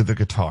to the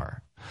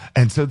guitar.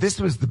 And so this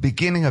was the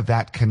beginning of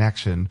that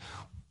connection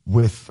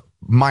with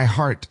my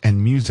heart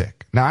and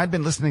music. Now, I'd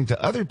been listening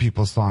to other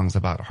people's songs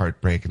about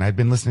heartbreak, and I'd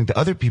been listening to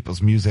other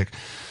people's music,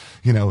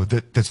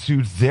 that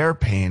soothed their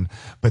pain.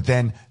 But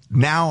then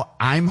now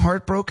I'm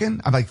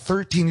heartbroken. I'm like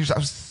 13 years. I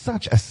was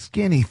such a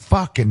skinny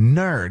fucking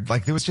nerd.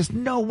 Like, there was just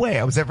no way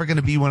I was ever going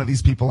to be one of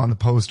these people on the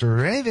poster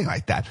or anything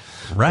like that.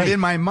 Right. But in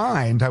my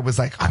mind, I was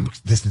like,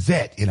 this is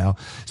it,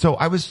 So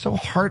I was so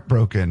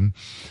heartbroken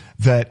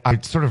that I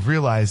sort of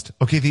realized,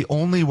 okay, the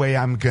only way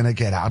I'm going to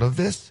get out of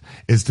this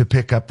is to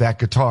pick up that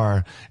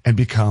guitar and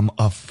become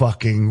a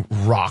fucking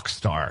rock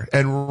star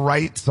and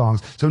write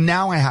songs. So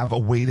now I have a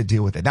way to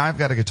deal with it. Now I've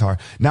got a guitar.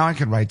 Now I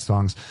can write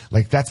songs.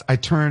 I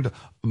turned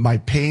my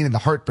pain and the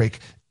heartbreak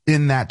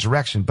in that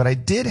direction. But I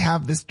did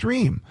have this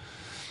dream.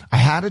 I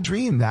had a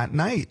dream that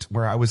night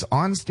where I was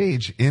on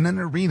stage in an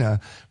arena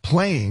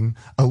playing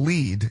a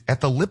lead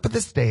at the lip of the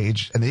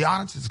stage, and the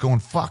audience is going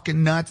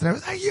fucking nuts. And I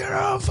was like,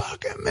 you're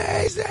fucking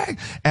amazing.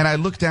 And I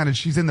looked down, and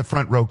she's in the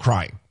front row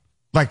crying.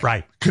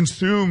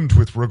 Consumed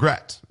with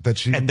regret that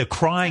she and the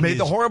crying made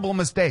the horrible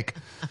mistake.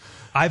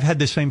 I've had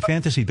the same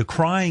fantasy. The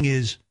crying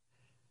is,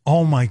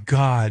 oh my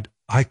God,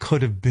 I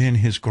could have been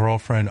his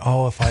girlfriend.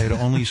 Oh, if I had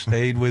only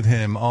stayed with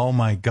him. Oh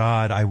my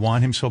God, I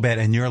want him so bad.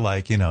 And you're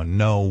like,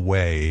 no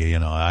way.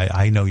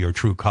 I know your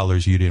true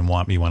colors. You didn't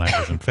want me when I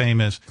wasn't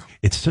famous.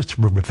 It's just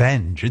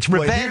revenge. It's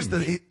revenge.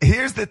 Well,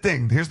 here's the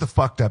thing. Here's the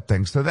fucked up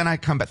thing. So then I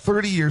come back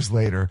 30 years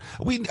later.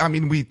 We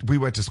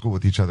went to school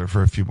with each other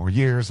for a few more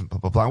years and blah,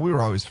 blah, blah. We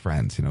were always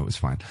friends. It was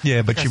fine.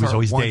 Yeah, but she was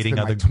always dating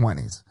other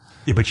 20s.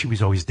 Yeah, but she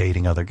was always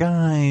dating other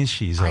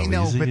guys. I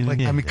know, but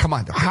come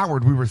on,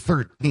 Howard, we were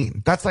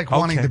 13. That's like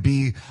wanting to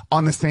be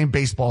on the same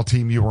baseball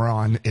team you were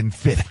on in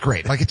 5th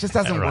grade. Like, it just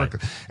doesn't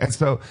work. And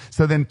so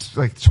then,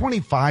 like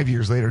 25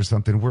 years later or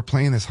something, we're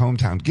playing this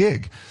hometown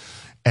gig.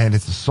 And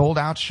it's a sold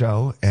out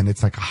show, and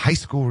it's like a high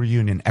school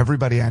reunion.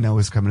 Everybody I know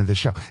is coming to this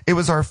show. It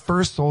was our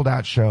first sold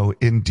out show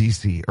in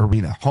DC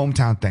arena,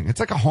 hometown thing.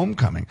 It's like a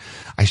homecoming.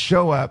 I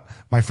show up.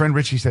 My friend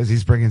Richie says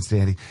he's bringing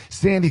Sandy.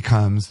 Sandy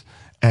comes.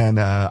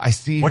 And I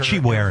see what's her. she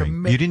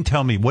wearing? You didn't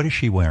tell me. What is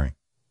she wearing?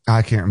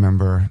 I can't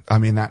remember. I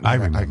mean, I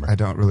remember. I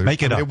don't really.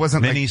 Make it up. It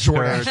wasn't Mini like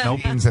short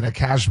jeans and a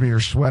cashmere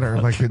sweater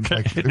like in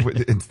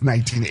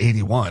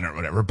 1981 or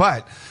whatever.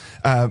 But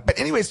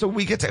anyway, so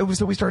we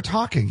start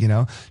talking.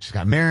 She's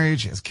got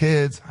married. She has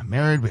kids. I'm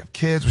married. We have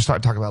kids. We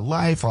start talking about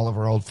life, all of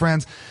our old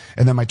friends.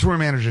 And then my tour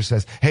manager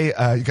says, "Hey,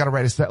 you got to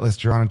write a set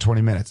list. You're on in 20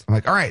 minutes." I'm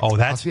like, "All right." Oh,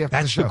 that's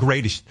the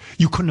greatest.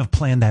 You couldn't have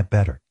planned that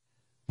better.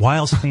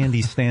 While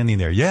Sandy's standing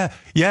there, yeah.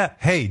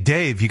 Hey,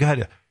 Dave, you got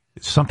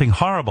something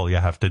horrible you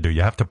have to do.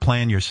 You have to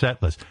plan your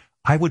set list.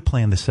 I would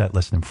plan the set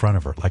list in front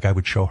of her, like I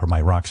would show her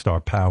my rock star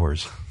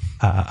powers.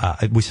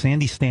 Was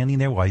Sandy standing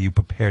there while you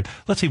prepared?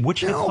 Let's see,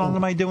 which song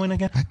am I doing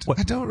again?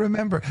 I don't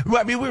remember. Well,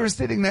 I mean, we were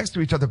sitting next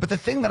to each other, but the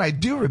thing that I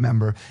do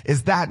remember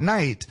is that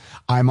night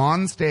I'm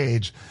on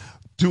stage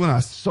doing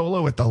a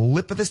solo at the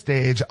lip of the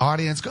stage,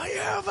 audience going,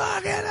 "You're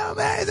fucking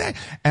amazing."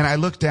 And I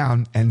look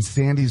down and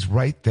Sandy's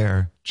right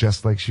there,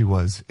 just like she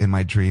was in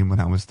my dream when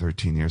I was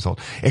 13 years old.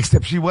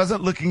 Except she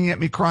wasn't looking at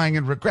me crying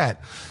in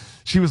regret.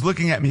 She was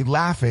looking at me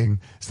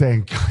laughing,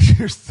 saying, "God,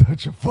 you're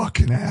such a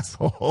fucking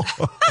asshole."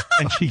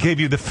 And she gave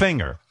you the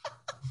finger.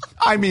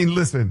 I mean,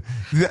 listen,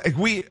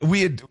 we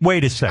had.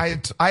 Wait a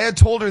second. I had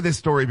told her this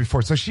story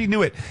before, so she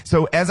knew it.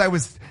 So as I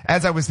was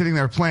sitting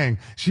there playing,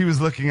 she was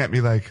looking at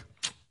me like,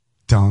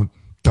 Don't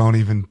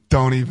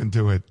even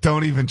do it.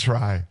 Don't even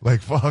try.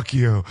 Like, fuck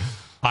you.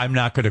 I'm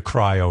not going to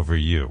cry over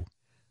you.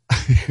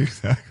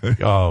 Exactly.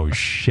 Oh,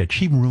 shit.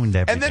 She ruined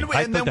everything.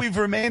 And then we've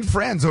remained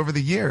friends over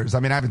the years. I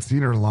mean, I haven't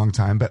seen her in a long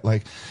time, but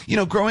like,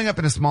 growing up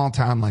in a small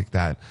town like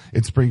that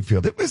in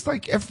Springfield, it was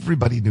like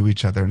everybody knew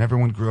each other and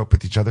everyone grew up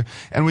with each other.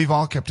 And we've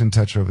all kept in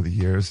touch over the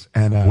years.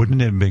 And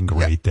wouldn't it have been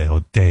great,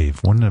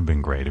 Dave? Wouldn't it have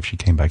been great if she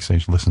came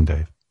backstage? Listen,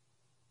 Dave,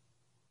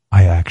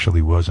 I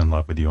actually was in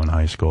love with you in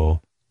high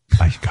school.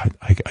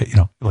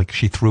 Like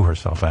she threw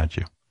herself at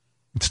you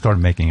and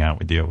started making out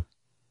with you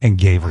and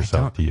gave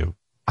herself to you.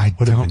 I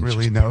don't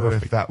really know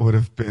if that would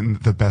have been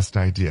the best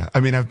idea. I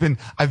mean, I've been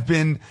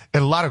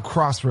at a lot of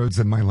crossroads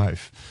in my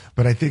life,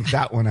 but I think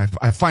that one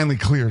I finally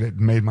cleared it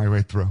and made my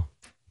way through.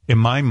 In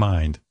my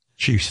mind,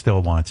 she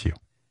still wants you.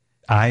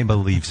 I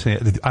believe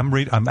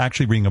I'm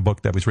actually reading a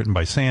book that was written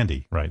by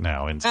Sandy right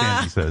now, and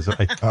Sandy says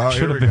I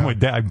should have been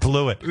with Dad. I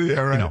blew it. Yeah,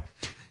 right.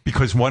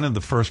 Because one of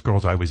the first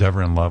girls I was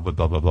ever in love with,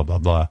 blah, blah, blah, blah,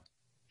 blah,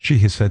 she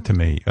has said to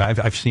me,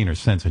 I've seen her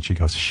since, and she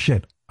goes,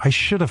 "Shit, I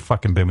should have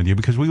fucking been with you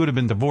because we would have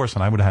been divorced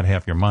and I would have had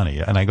half your money."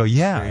 And I go,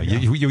 "Yeah,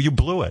 you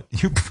blew it."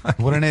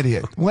 What an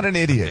idiot. What an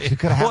idiot. You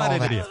could have had all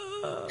that. Idiot.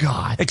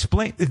 God.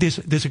 Explain,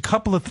 there's a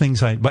couple of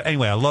things but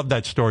anyway, I love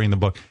that story in the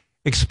book.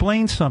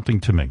 Explain something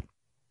to me.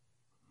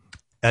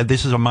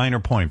 This is a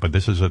minor point, but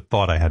this is a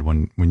thought I had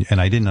when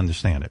and I didn't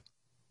understand it.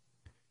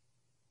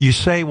 You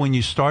say when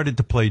you started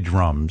to play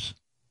drums,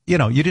 you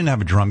didn't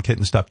have a drum kit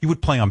and stuff. You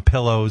would play on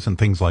pillows and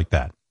things like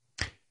that.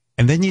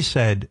 And then you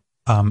said,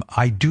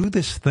 I do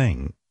this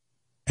thing,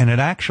 and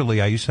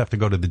I used to have to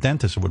go to the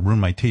dentist. It would ruin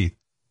my teeth.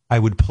 I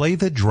would play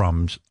the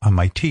drums on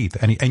my teeth.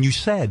 And you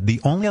said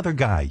the only other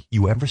guy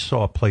you ever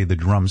saw play the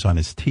drums on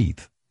his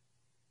teeth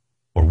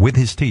or with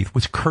his teeth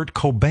was Kurt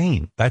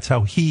Cobain. That's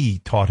how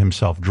he taught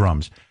himself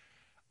drums.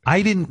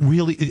 I didn't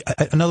really,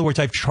 in other words,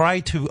 I've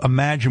tried to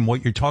imagine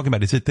what you're talking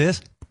about. Is it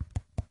this?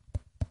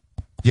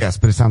 Yes,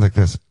 but it sounds like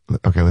this.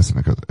 Okay,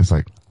 listen. It's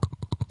like.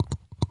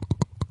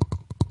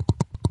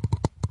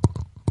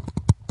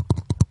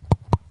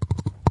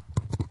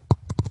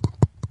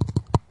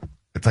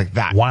 It's like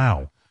that.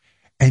 Wow.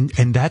 And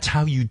that's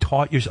how you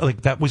taught yourself.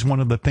 Like, that was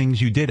one of the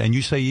things you did. And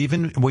you say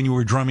even when you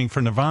were drumming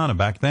for Nirvana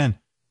back then,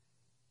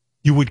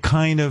 you would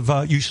kind of,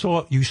 you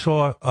saw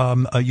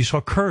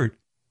Kurt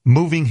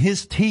moving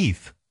his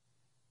teeth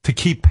to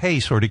keep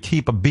pace or to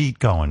keep a beat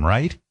going,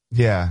 right?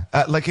 Yeah.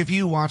 Like if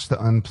you watch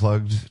the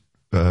unplugged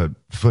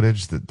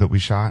footage that we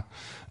shot,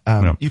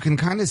 you can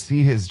kind of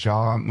see his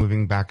jaw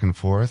moving back and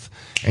forth,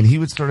 and he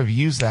would sort of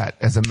use that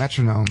as a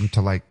metronome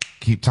to like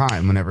keep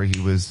time whenever he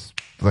was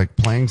like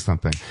playing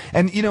something.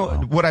 And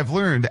what I've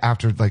learned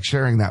after like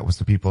sharing that with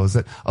the people is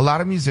that a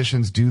lot of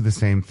musicians do the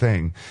same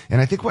thing.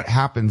 And I think what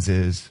happens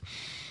is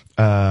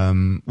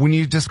when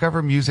you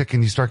discover music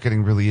and you start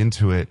getting really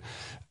into it,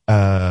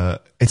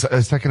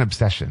 it's like an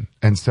obsession.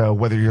 And so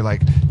whether you're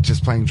like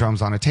just playing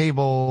drums on a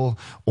table,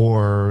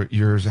 or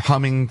you're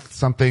humming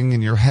something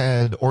in your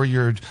head, or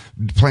you're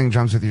playing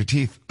drums with your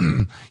teeth,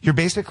 you're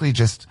basically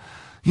just,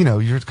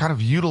 you're kind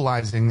of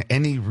utilizing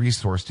any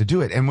resource to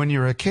do it. And when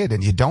you're a kid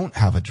and you don't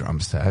have a drum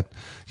set,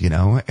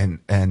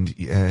 and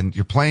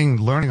you're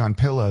learning on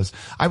pillows,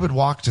 I would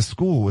walk to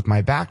school with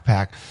my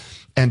backpack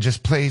and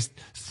just play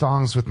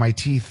songs with my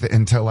teeth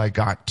until I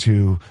got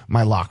to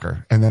my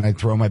locker. And then I'd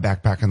throw my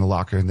backpack in the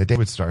locker and the day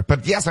would start.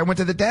 But yes, I went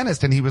to the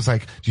dentist and he was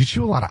like, "Do you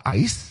chew a lot of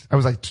ice?" I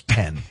was like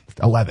 10,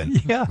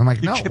 11. Yeah. I'm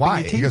like, "No,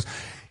 why?" He goes,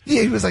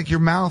 "Yeah," he was like,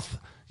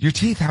 your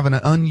teeth have an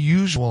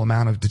unusual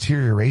amount of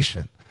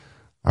deterioration."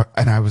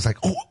 And I was like,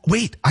 "Oh,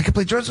 wait, I can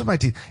play drums with my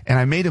teeth." And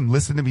I made him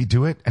listen to me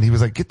do it. And he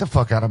was like, "Get the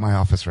fuck out of my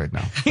office right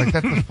now." Like,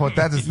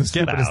 that is the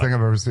stupidest thing I've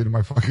ever seen in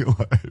my fucking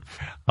life.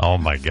 Oh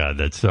my God,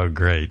 that's so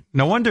great.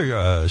 No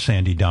wonder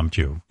Sandy dumped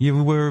you.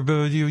 You were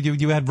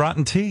you had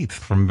rotten teeth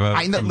from.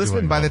 I know.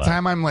 Listen, by the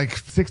time I'm like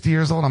 60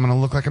 years old, I'm going to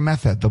look like a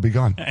meth head. They'll be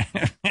gone.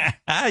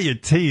 Your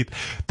teeth.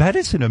 That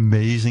is an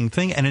amazing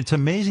thing, and it's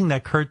amazing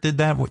that Kurt did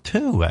that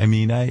too. I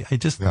mean, I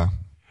just. Yeah.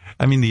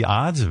 I mean, the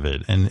odds of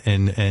it, and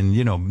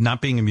not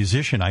being a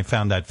musician, I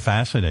found that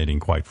fascinating,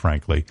 quite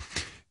frankly.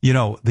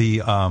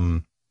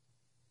 The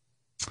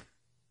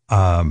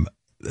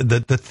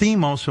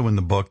theme also in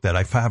the book that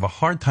I have a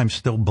hard time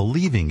still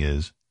believing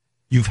is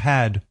you've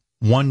had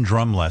one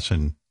drum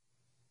lesson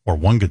or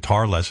one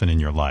guitar lesson in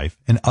your life,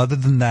 and other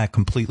than that,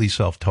 completely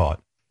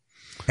self-taught.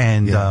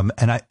 And yeah.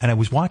 I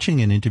was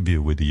watching an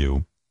interview with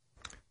you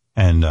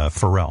and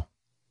Pharrell,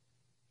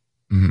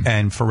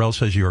 and Pharrell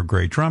says you're a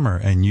great drummer,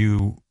 and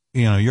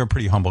you're a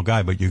pretty humble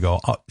guy, but you go,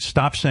 "Oh,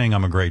 stop saying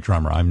I'm a great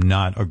drummer. I'm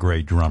not a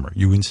great drummer."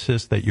 You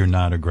insist that you're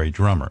not a great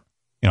drummer.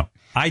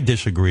 I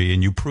disagree,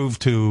 and you prove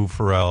to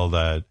Pharrell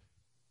that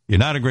you're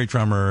not a great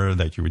drummer,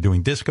 that you were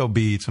doing disco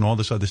beats and all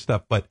this other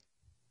stuff. But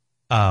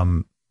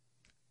I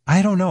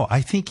don't know.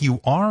 I think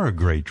you are a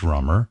great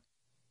drummer.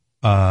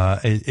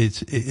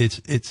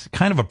 It's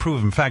kind of a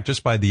proven fact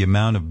just by the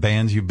amount of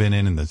bands you've been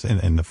in and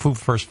the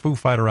first Foo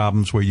Fighter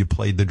albums where you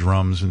played the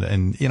drums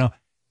and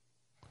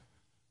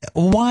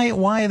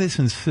Why this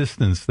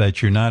insistence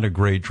that you're not a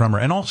great drummer?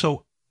 And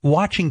also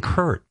watching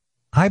Kurt,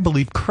 I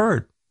believe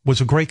Kurt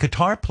was a great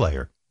guitar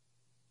player.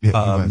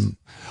 Yeah,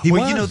 he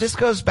was. This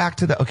goes back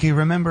to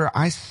remember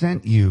I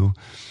sent you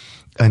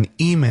an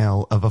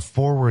email of a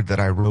foreword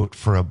that I wrote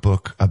for a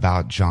book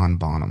about John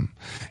Bonham.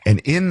 And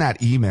in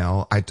that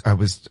email, I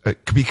was,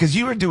 because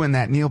you were doing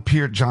that Neil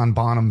Peart, John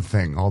Bonham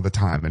thing all the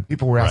time. And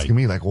people were asking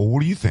me like, "Well,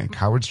 what do you think?"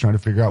 Howard's trying to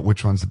figure out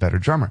which one's the better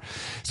drummer.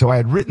 So I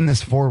had written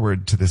this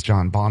foreword to this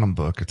John Bonham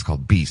book. It's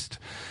called Beast.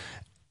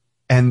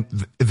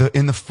 And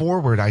in the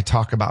foreword, I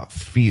talk about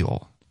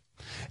feel.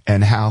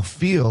 And how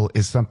feel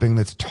is something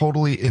that's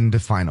totally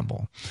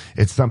indefinable.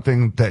 It's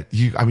something that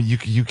you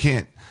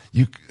can't,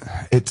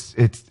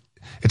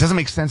 it doesn't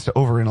make sense to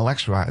over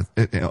intellectualize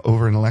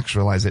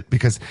it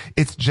because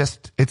it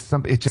just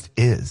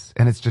is.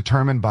 And it's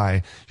determined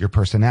by your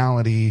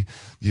personality,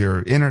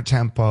 your inner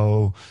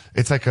tempo.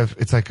 It's like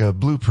a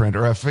blueprint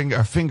or a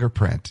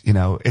fingerprint,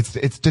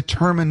 it's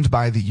determined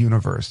by the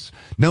universe.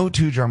 No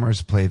two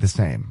drummers play the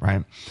same,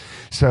 right?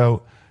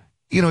 So,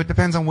 it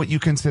depends on what you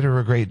consider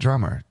a great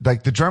drummer.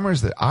 Like the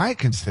drummers that I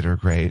consider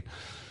great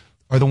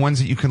are the ones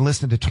that you can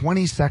listen to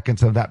 20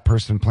 seconds of that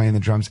person playing the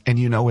drums and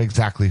you know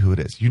exactly who it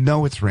is. You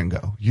know it's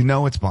Ringo. You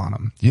know it's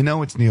Bonham. You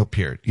know it's Neil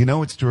Peart. You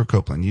know it's Stuart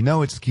Copeland. You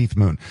know it's Keith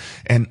Moon.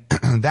 And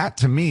that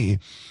to me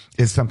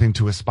is something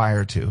to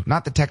aspire to.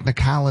 Not the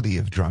technicality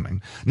of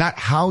drumming, not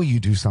how you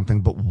do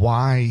something, but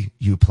why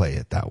you play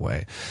it that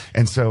way.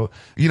 And so,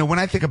 when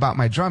I think about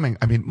my drumming,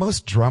 I mean,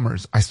 most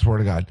drummers, I swear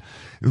to God,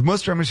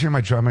 most drummers hear my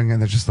drumming and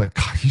they're just like,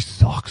 "God, he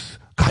sucks.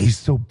 God, he's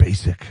so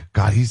basic.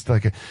 God, he's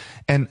like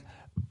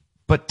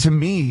but to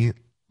me,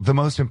 the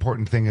most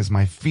important thing is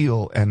my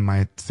feel and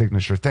my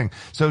signature thing.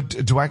 So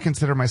do I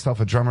consider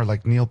myself a drummer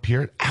like Neil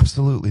Peart?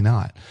 Absolutely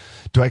not.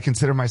 Do I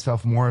consider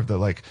myself more of the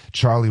like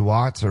Charlie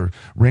Watts or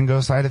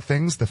Ringo side of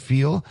things, the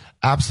feel?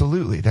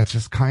 Absolutely. That's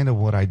just kind of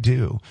what I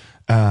do.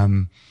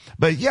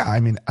 But yeah, I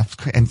mean,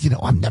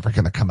 I'm never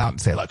going to come out and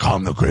say like,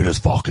 "I'm the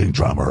greatest fucking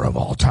drummer of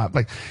all time."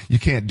 Like, you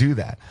can't do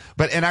that.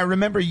 And I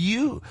remember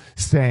you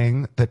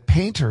saying that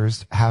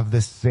painters have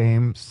this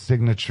same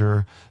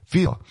signature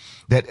feel,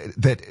 that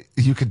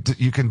you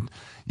can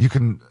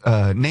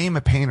name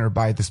a painter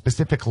by the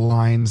specific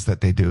lines that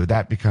they do.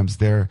 That becomes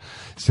their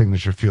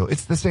signature feel.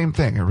 It's the same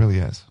thing. It really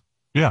is.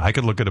 Yeah, I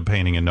could look at a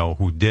painting and know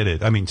who did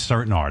it. I mean,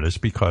 certain artists,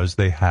 because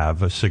they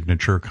have a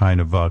signature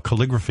kind of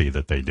calligraphy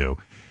that they do.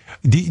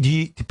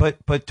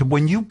 But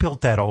when you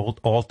built that old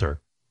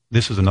altar,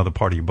 this is another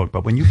part of your book,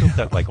 but when you built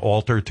that like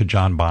altar to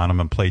John Bonham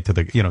and played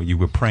to you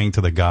were praying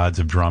to the gods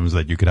of drums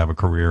that you could have a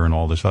career and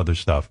all this other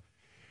stuff.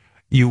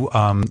 You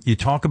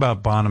talk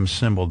about Bonham's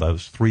symbol,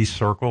 those three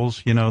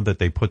circles, that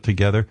they put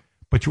together,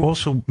 but you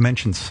also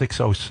mentioned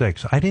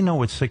 606. I didn't know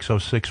what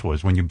 606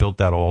 was when you built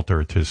that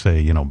altar to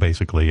say,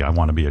 basically, I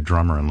want to be a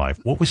drummer in life.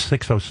 What was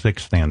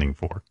 606 standing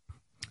for?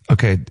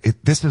 Okay.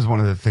 This is one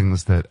of the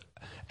things that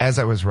as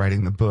I was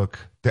writing the book,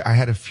 I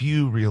had a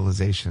few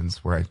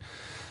realizations where I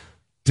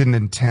didn't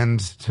intend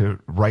to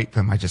write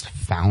them. I just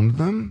found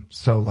them.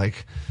 So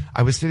like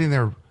I was sitting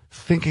there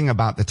thinking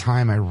about the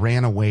time I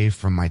ran away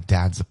from my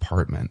dad's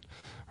apartment,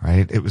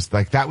 right? It was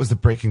like, that was the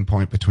breaking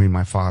point between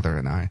my father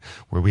and I,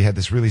 where we had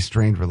this really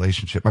strained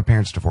relationship. My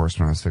parents divorced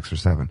when I was 6 or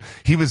 7.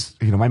 He was,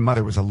 my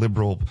mother was a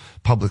liberal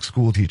public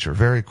school teacher.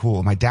 Very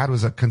cool. My dad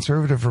was a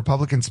conservative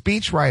Republican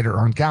speechwriter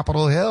on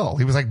Capitol Hill.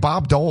 He was like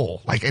Bob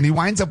Dole, and he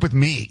winds up with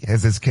me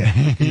as his kid.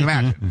 Can you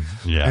imagine?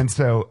 Yeah. And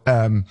so,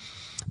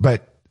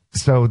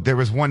 so there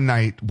was one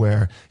night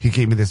where he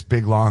gave me this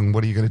big, long,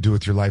 what are you going to do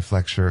with your life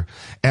lecture?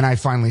 And I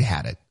finally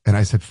had it. And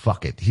I said,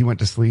 fuck it. He went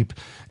to sleep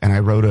and I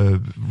wrote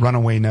a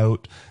runaway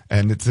note,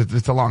 and it's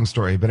a long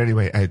story. But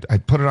anyway, I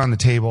put it on the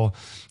table.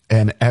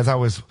 And as I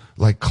was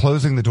like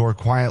closing the door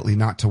quietly,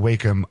 not to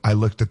wake him, I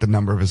looked at the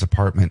number of his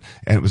apartment,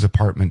 and it was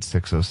apartment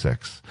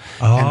 606.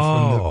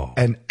 Oh.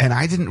 And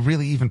I didn't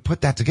really even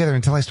put that together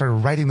until I started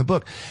writing the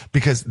book,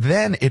 because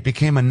then it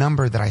became a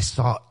number that I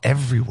saw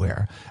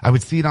everywhere. I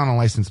would see it on a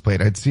license plate.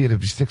 I'd see it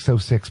at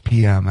 6:06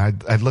 p.m.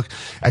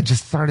 I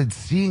just started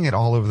seeing it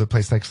all over the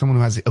place, like someone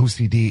who has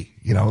OCD,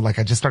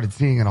 I just started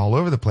seeing it all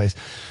over the place.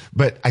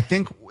 But I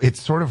think it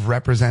sort of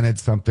represented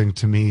something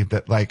to me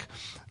that like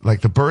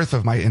the birth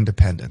of my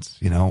independence,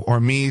 or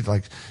me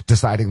like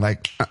deciding I'm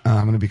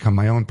going to become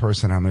my own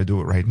person. I'm going to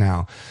do it right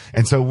now.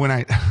 And so when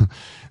I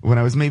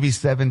was maybe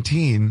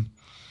 17,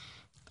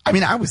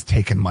 I was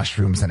taking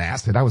mushrooms and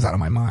acid. I was out of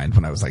my mind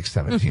when I was like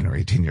 17 or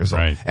 18 years old.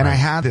 Right, and right.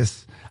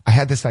 I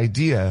had this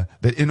idea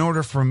that in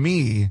order for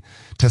me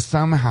to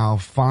somehow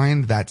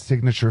find that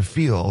signature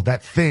feel,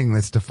 that thing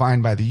that's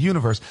defined by the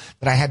universe,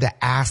 that I had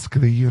to ask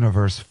the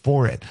universe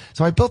for it.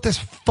 So I built this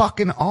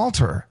fucking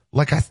altar.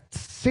 Like a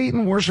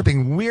Satan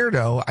worshiping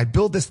weirdo, I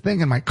built this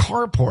thing in my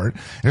carport.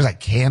 There's like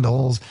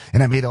candles,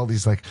 and I made all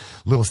these like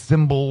little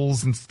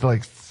symbols and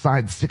like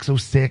side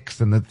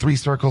 606 and the 3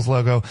 circles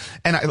logo.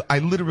 And I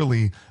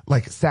literally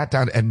like sat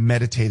down and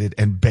meditated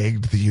and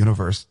begged the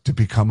universe to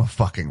become a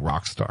fucking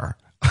rock star.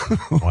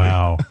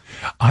 Wow.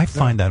 I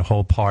find that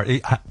whole part,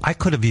 I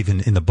could have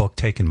even in the book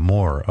taken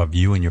more of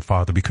you and your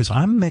father, because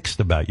I'm mixed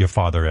about your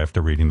father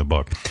after reading the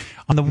book.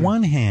 On the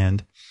one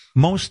hand,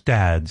 most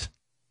dads,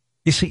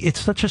 you see, it's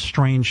such a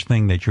strange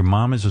thing that your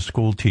mom is a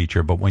school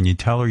teacher, but when you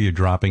tell her you're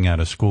dropping out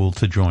of school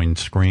to join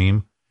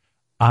Scream,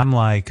 I'm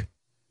like,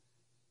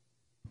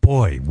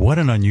 boy, what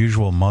an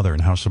unusual mother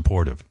and how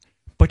supportive.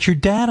 But your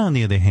dad, on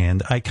the other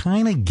hand, I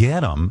kind of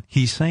get him.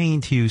 He's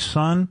saying to you,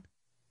 son,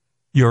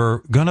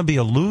 you're going to be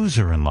a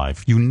loser in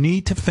life. You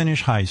need to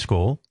finish high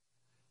school,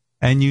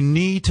 and you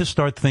need to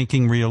start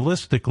thinking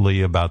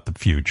realistically about the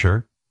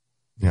future.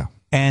 Yeah.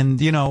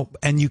 And,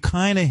 and you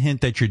kind of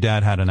hint that your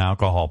dad had an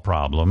alcohol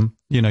problem.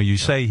 You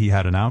say he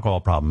had an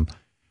alcohol problem.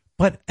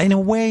 But in a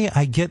way,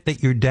 I get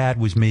that your dad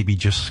was maybe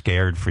just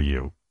scared for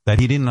you, that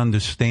he didn't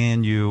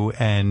understand you.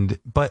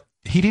 But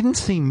he didn't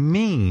seem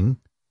mean.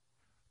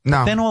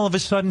 No. Then all of a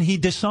sudden, he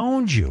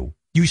disowned you.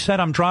 You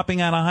said, I'm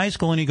dropping out of high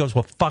school. And he goes,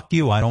 well, fuck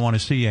you. I don't want to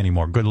see you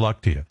anymore. Good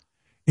luck to you.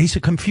 He's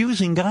a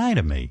confusing guy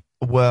to me.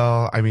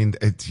 Well,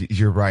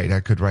 you're right.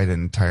 I could write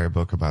an entire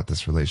book about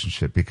this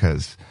relationship,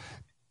 because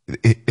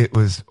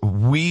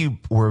we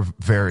were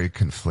very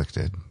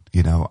conflicted,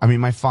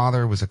 my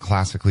father was a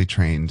classically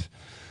trained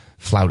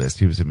flautist.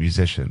 He was a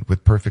musician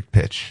with perfect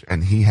pitch,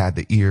 and he had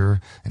the ear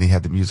and he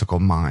had the musical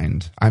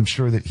mind. I'm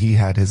sure that he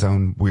had his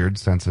own weird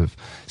sense of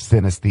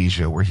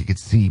synesthesia where he could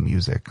see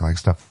music, like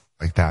stuff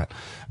like that.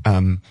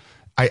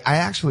 I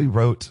actually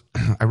wrote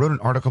an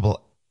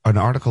article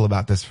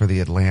about this for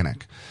The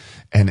Atlantic.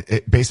 And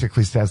it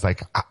basically says,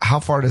 like,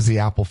 how far does the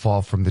apple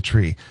fall from the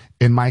tree?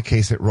 In my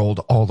case, it rolled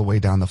all the way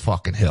down the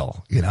fucking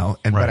hill, And,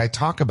 right. But I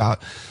talk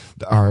about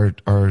our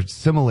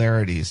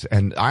similarities,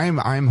 and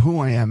I'm who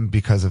I am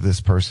because of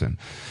this person.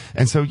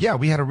 And so, yeah,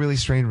 we had a really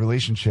strained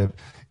relationship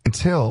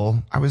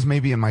until I was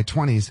maybe in my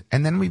 20s,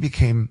 and then we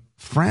became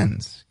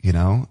friends,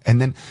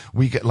 And then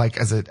we get, like,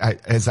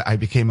 as I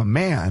became a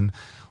man,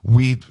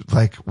 we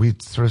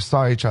sort of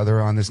saw each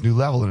other on this new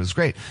level, and it was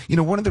great.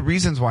 One of the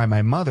reasons why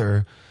my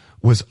mother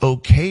was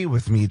okay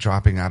with me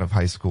dropping out of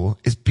high school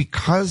is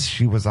because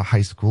she was a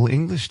high school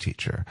English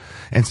teacher.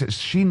 And so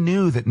she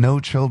knew that no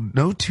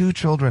two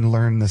children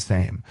learn the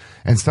same.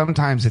 And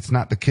sometimes it's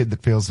not the kid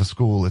that fails the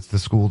school, it's the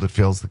school that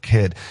fails the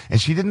kid.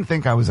 And she didn't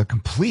think I was a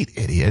complete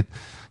idiot.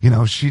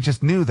 She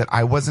just knew that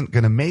I wasn't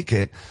going to make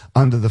it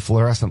under the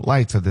fluorescent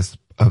lights of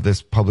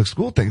this public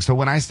school thing. So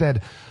when I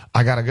said,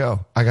 I gotta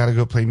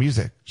go play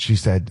music, she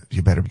said,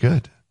 you better be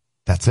good.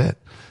 That's it.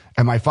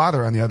 And my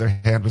father, on the other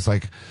hand, was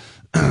like,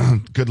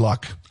 good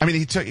luck. I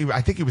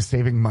think he was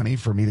saving money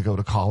for me to go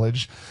to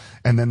college.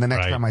 And then the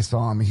next time I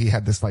saw him, he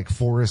had this like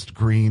forest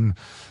green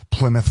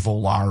Plymouth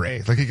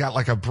Volare. Like he got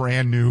like a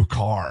brand new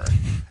car.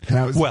 And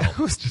I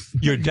was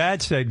your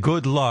dad said,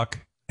 good luck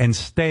and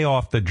stay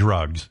off the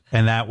drugs.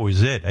 And that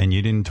was it. And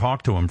you didn't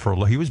talk to him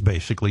he was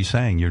basically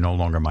saying, you're no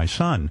longer my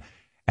son.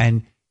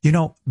 And,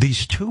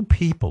 these two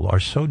people are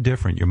so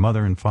different, your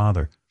mother and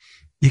father.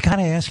 You got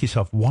to ask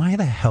yourself, why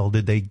the hell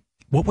did they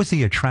what was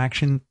the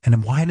attraction? And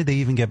then why did they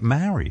even get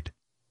married?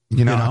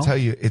 You know, I'll tell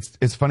you,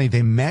 it's funny.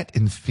 They met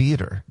in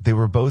theater. They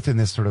were both in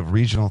this sort of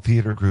regional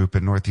theater group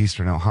in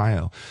northeastern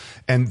Ohio.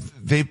 And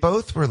they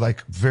both were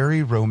like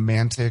very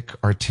romantic,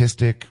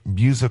 artistic,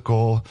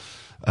 musical,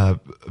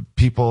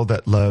 people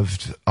that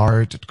loved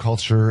art,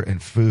 culture,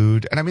 and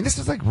food. And I mean, this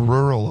is like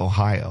rural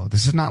Ohio.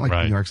 This is not like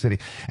New York City.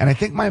 And I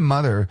think my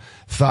mother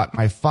thought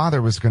my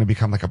father was going to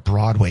become like a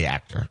Broadway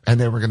actor, and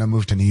they were going to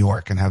move to New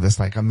York and have this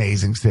like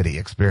amazing city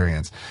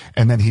experience.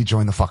 And then he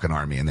joined the fucking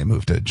army and they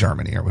moved to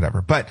Germany or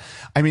whatever. But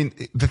I mean,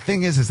 the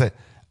thing is that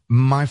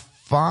my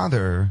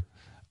father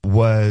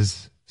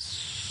was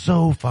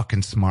so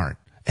fucking smart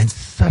and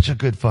such a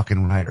good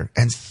fucking writer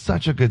and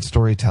such a good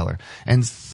storyteller and